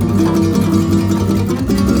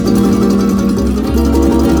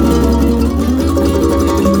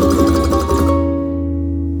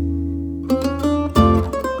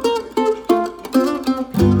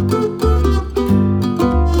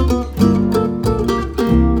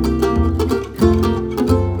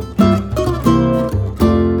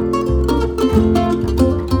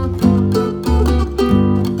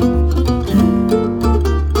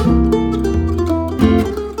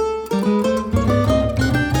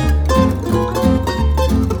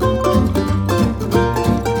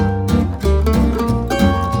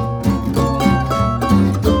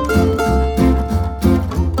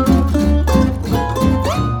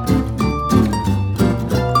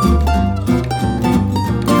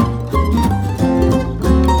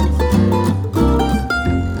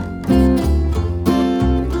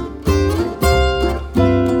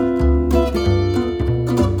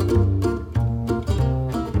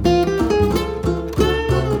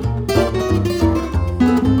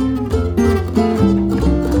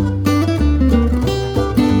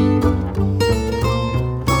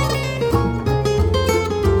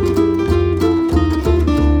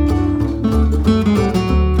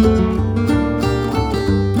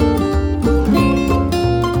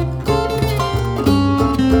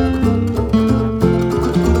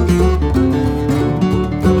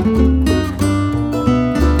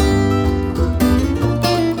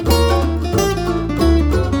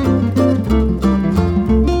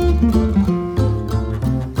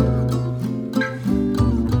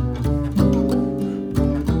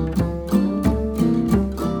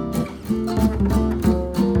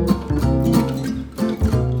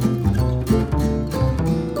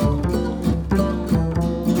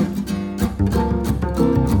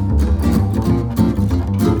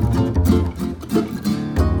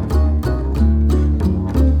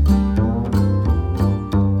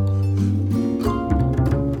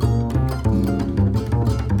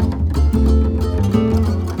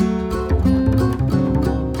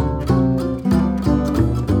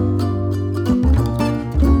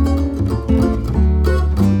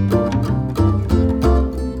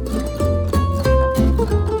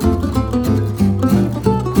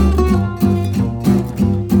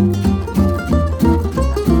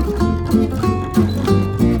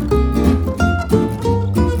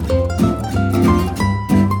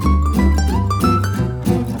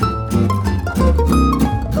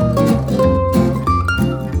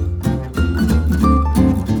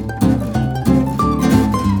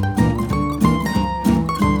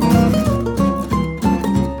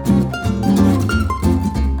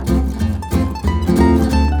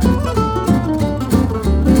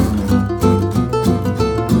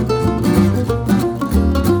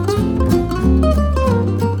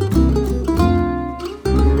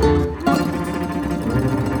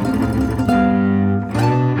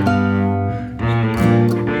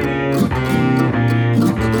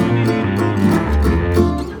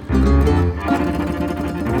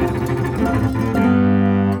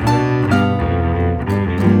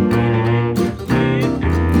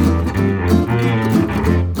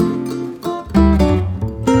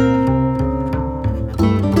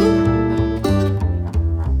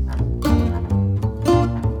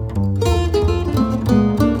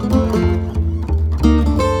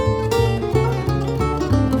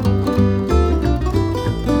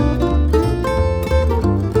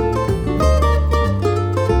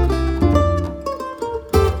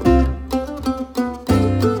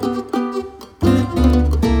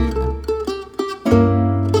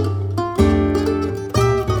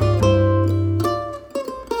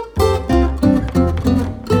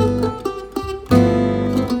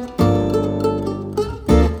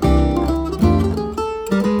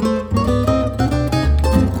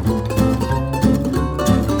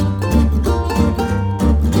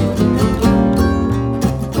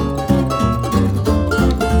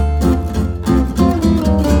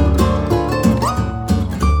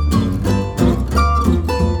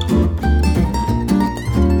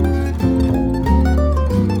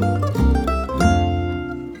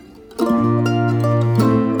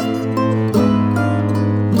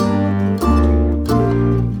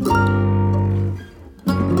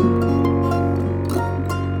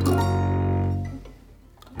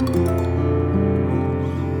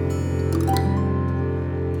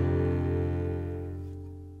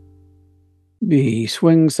 The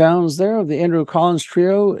swing sounds there of the Andrew Collins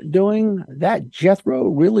Trio doing That Jethro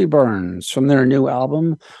Really Burns from their new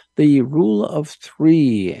album, The Rule of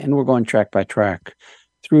Three. And we're going track by track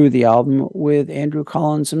through the album with Andrew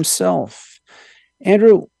Collins himself.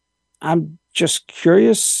 Andrew, I'm just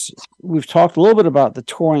curious. We've talked a little bit about the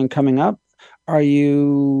touring coming up. Are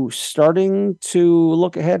you starting to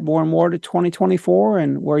look ahead more and more to 2024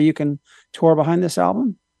 and where you can tour behind this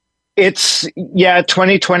album? It's yeah,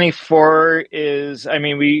 2024 is, I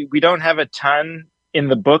mean, we don't have a ton in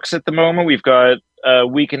the books at the moment. We've got a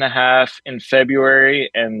week and a half in February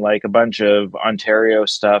and like a bunch of Ontario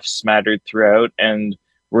stuff smattered throughout, and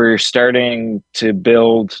we're starting to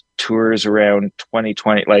build tours around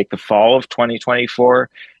 2020, like the fall of 2024,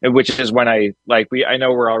 which is when I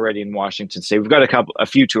know we're already in Washington State. We've got a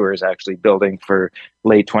few tours actually building for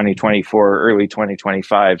late 2024, early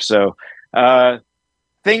 2025. So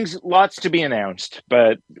things, lots to be announced,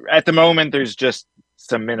 but at the moment there's just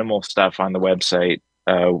some minimal stuff on the website.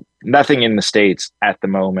 Nothing in the States at the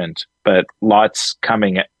moment, but lots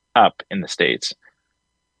coming up in the States.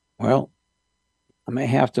 Well, I may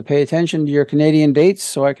have to pay attention to your Canadian dates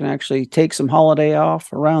so I can actually take some holiday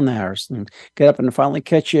off around there and get up and finally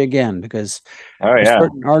catch you again, because Oh there's yeah.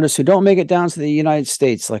 certain artists who don't make it down to the United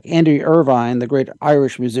States, like Andy Irvine, the great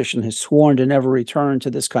Irish musician, has sworn to never return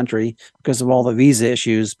to this country because of all the visa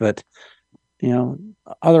issues. But,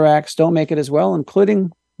 other acts don't make it as well,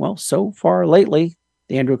 including, well, so far lately,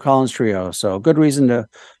 the Andrew Collins Trio. So good reason to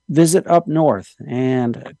visit up north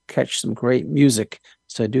and catch some great music.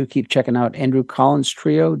 So do keep checking out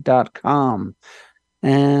andrewcollinstrio.com.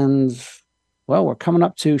 And, well, we're coming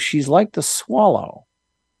up to She's Like the Swallow.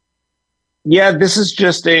 Yeah, this is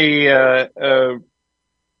just a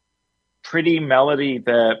pretty melody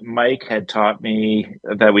that Mike had taught me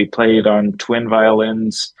that we played on twin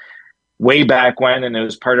violins way back when, and it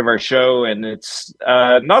was part of our show. And it's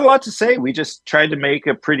not a lot to say. We just tried to make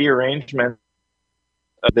a pretty arrangement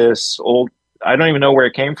of this old. I don't even know where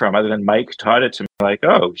it came from, other than Mike taught it to me. Like,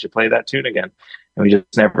 oh, we should play that tune again, and we just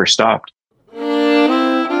never stopped.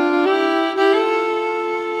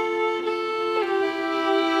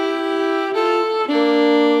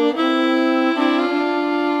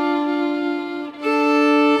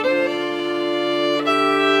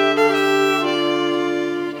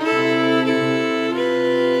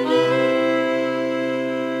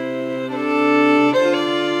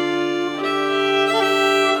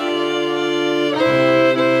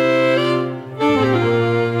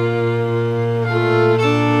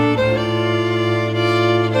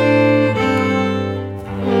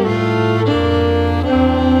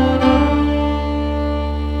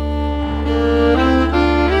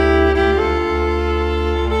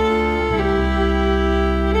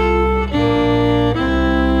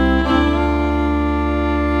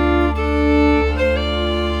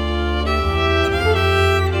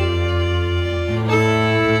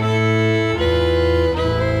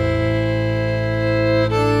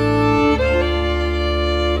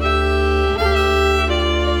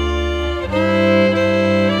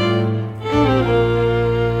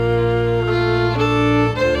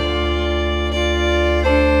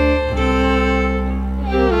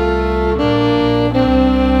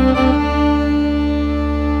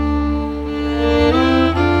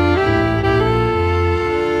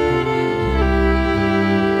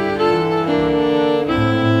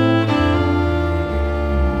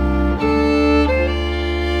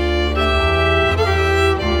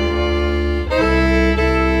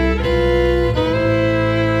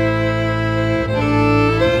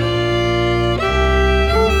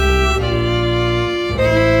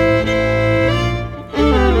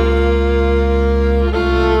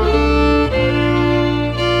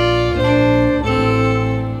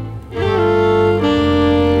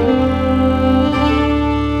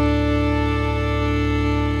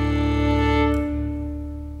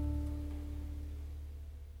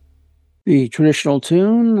 The traditional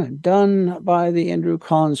tune done by the Andrew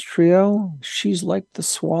Collins Trio, She's Like the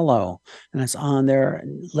Swallow, and it's on their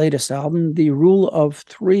latest album, The Rule of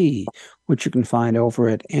Three, which you can find over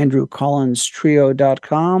at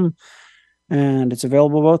andrewcollinstrio.com, and it's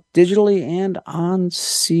available both digitally and on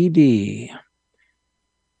CD.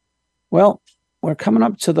 Well, we're coming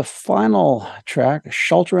up to the final track,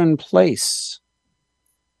 Shelter in Place.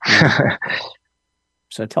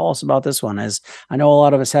 So tell us about this one, as I know a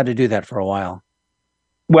lot of us had to do that for a while.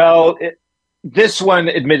 Well, this one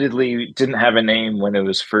admittedly didn't have a name when it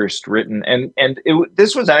was first written, and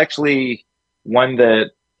this was actually one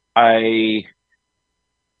that I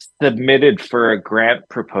submitted for a grant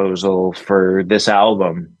proposal for this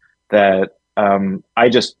album that I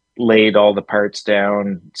just laid all the parts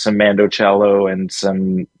down, some mandocello and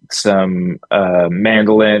some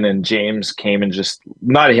mandolin, and James came and just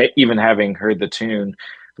not even having heard the tune,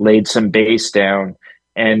 laid some bass down,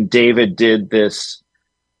 and David did this.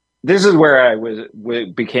 This is where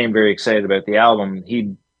became very excited about the album.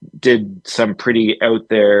 He did some pretty out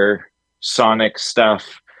there sonic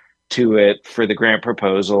stuff to it for the grant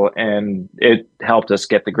proposal, and it helped us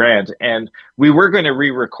get the grant. And we were going to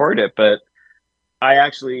re-record it, but I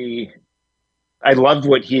actually I loved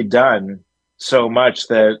what he had done so much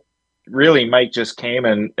that really Mike just came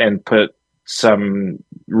and put some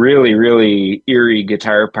really eerie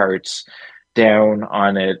guitar parts down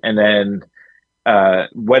on it, and then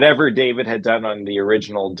whatever David had done on the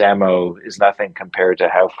original demo is nothing compared to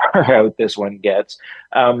how far out this one gets.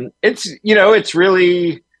 It's it's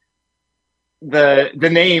really the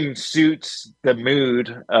name suits the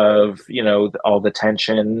mood of all the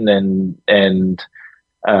tension and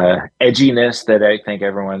edginess that I think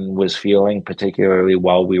everyone was feeling, particularly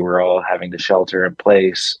while we were all having to shelter in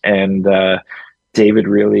place. And David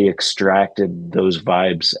really extracted those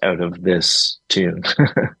vibes out of this tune.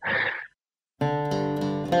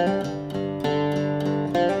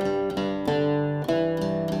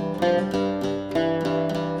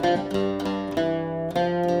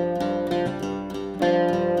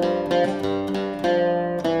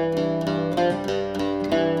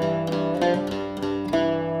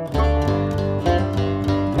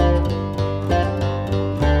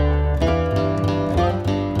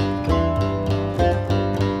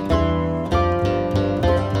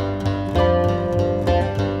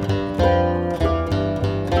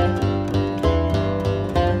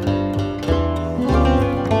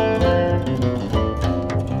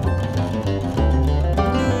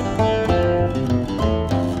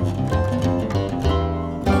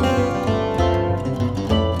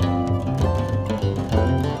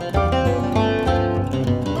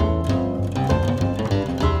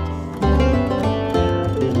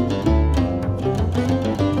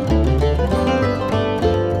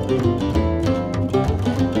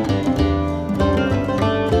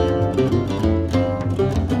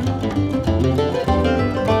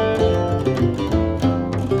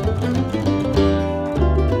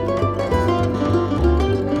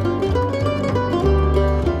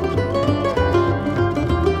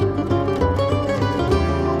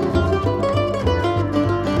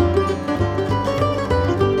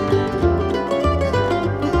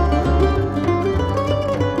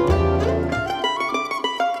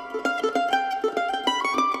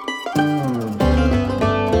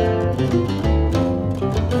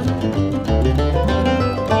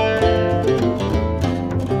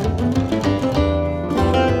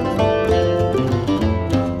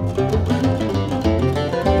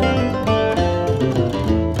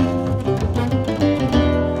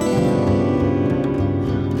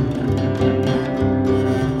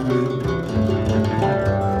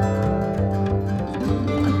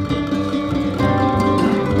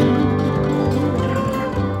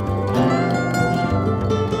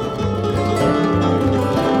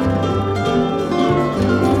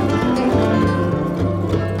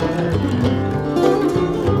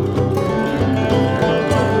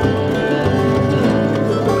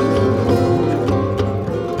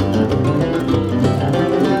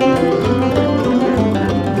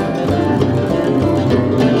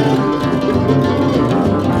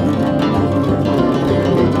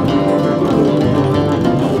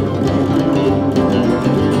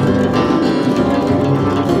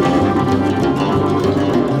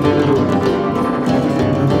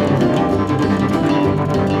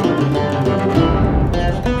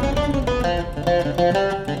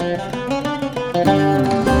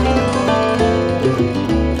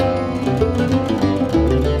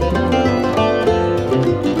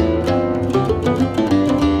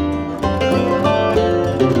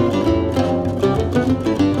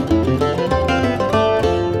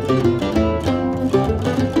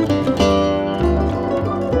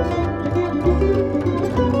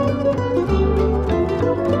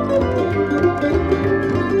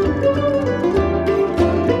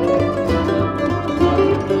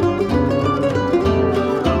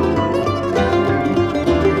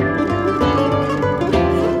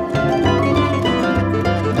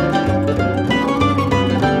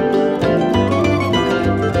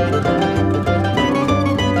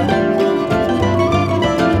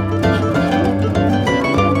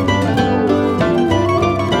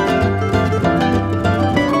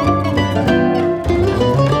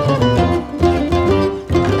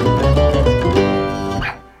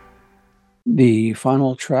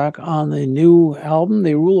 final track on the new album,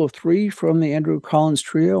 The Rule of Three from the Andrew Collins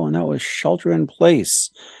Trio, and that was Shelter in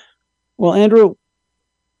Place. Well, Andrew,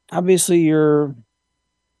 obviously you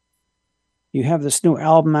have this new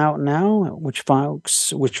album out now, which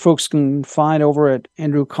folks can find over at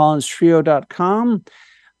andrewcollinstrio.com.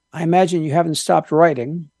 I imagine you haven't stopped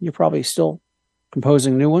writing. You're probably still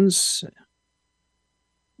composing new ones.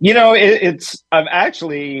 I've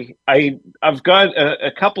got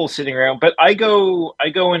a couple sitting around, but I go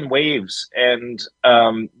in waves, and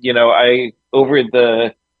I over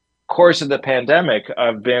the course of the pandemic,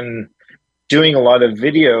 I've been doing a lot of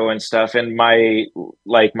video and stuff, and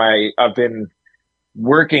I've been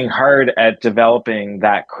working hard at developing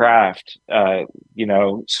that craft.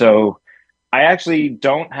 So I actually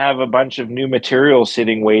don't have a bunch of new material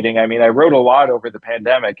sitting waiting. I mean, I wrote a lot over the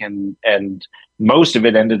pandemic, and most of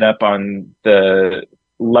it ended up on the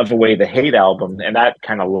Love Away the Hate album, and that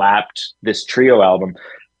kind of lapped this trio album.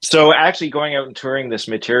 So actually going out and touring this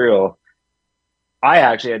material, I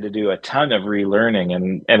actually had to do a ton of relearning,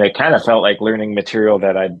 and it kind of felt like learning material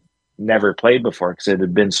that I'd never played before because it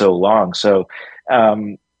had been so long. So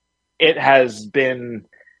um, it has been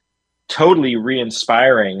totally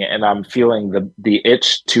re-inspiring, and I'm feeling the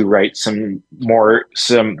itch to write some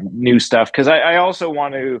new stuff, because I also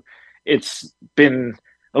want to. It's been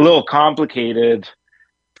a little complicated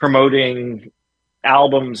promoting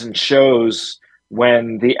albums and shows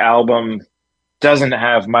when the album doesn't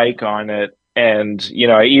have Mike on it, and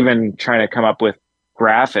I even trying to come up with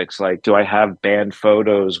graphics, like, do I have band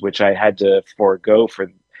photos, which I had to forego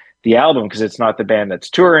for the album because it's not the band that's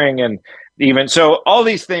touring. And even so, all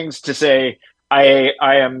these things to say, I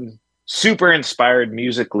am super inspired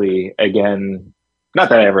musically again. Not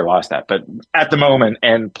that I ever lost that, but at the moment,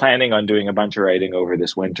 and planning on doing a bunch of writing over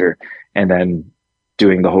this winter, and then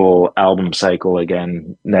doing the whole album cycle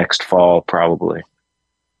again next fall, probably.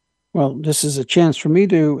 Well, this is a chance for me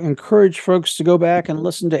to encourage folks to go back and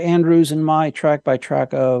listen to Andrew's and my track by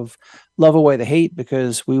track of Love Away the Hate,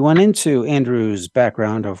 because we went into Andrew's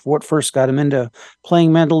background of what first got him into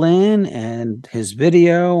playing mandolin and his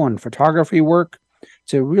video and photography work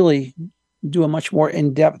to really do a much more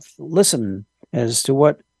in-depth listen as to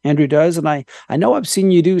what Andrew does. And I know I've seen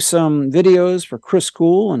you do some videos for Chris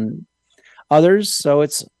Cool and others, so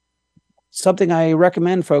it's something I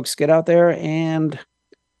recommend folks get out there. And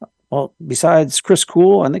well, besides Chris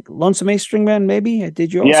Cool, I think Lonesome Ace String Band, maybe.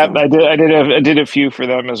 Did you Yeah, also? I did a few for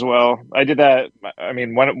them as well. I did that. I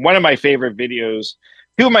mean, one of my favorite videos,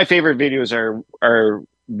 two of my favorite videos are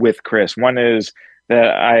with Chris. One is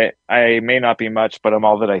that I may not be much, but I'm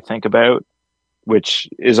all that I think about, which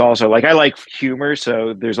is also like, I like humor,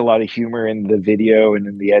 so there's a lot of humor in the video and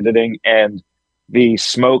in the editing. And the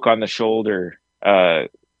Smoke on the Shoulder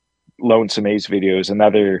Lonesome Ace video is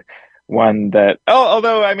another one that,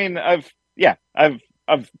 although I mean, I've I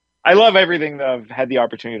love everything that I've had the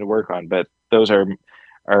opportunity to work on, but those are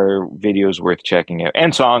videos worth checking out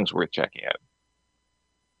and songs worth checking out.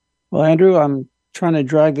 Well, Andrew, I'm trying to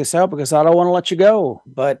drag this out because I don't want to let you go,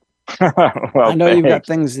 but I Well, know you've got thanks.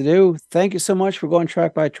 things to do. Thank you so much for going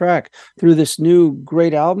track by track through this new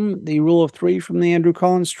great album, The Rule of Three from the Andrew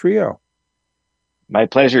Collins Trio. My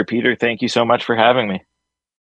pleasure, Peter. Thank you so much for having me.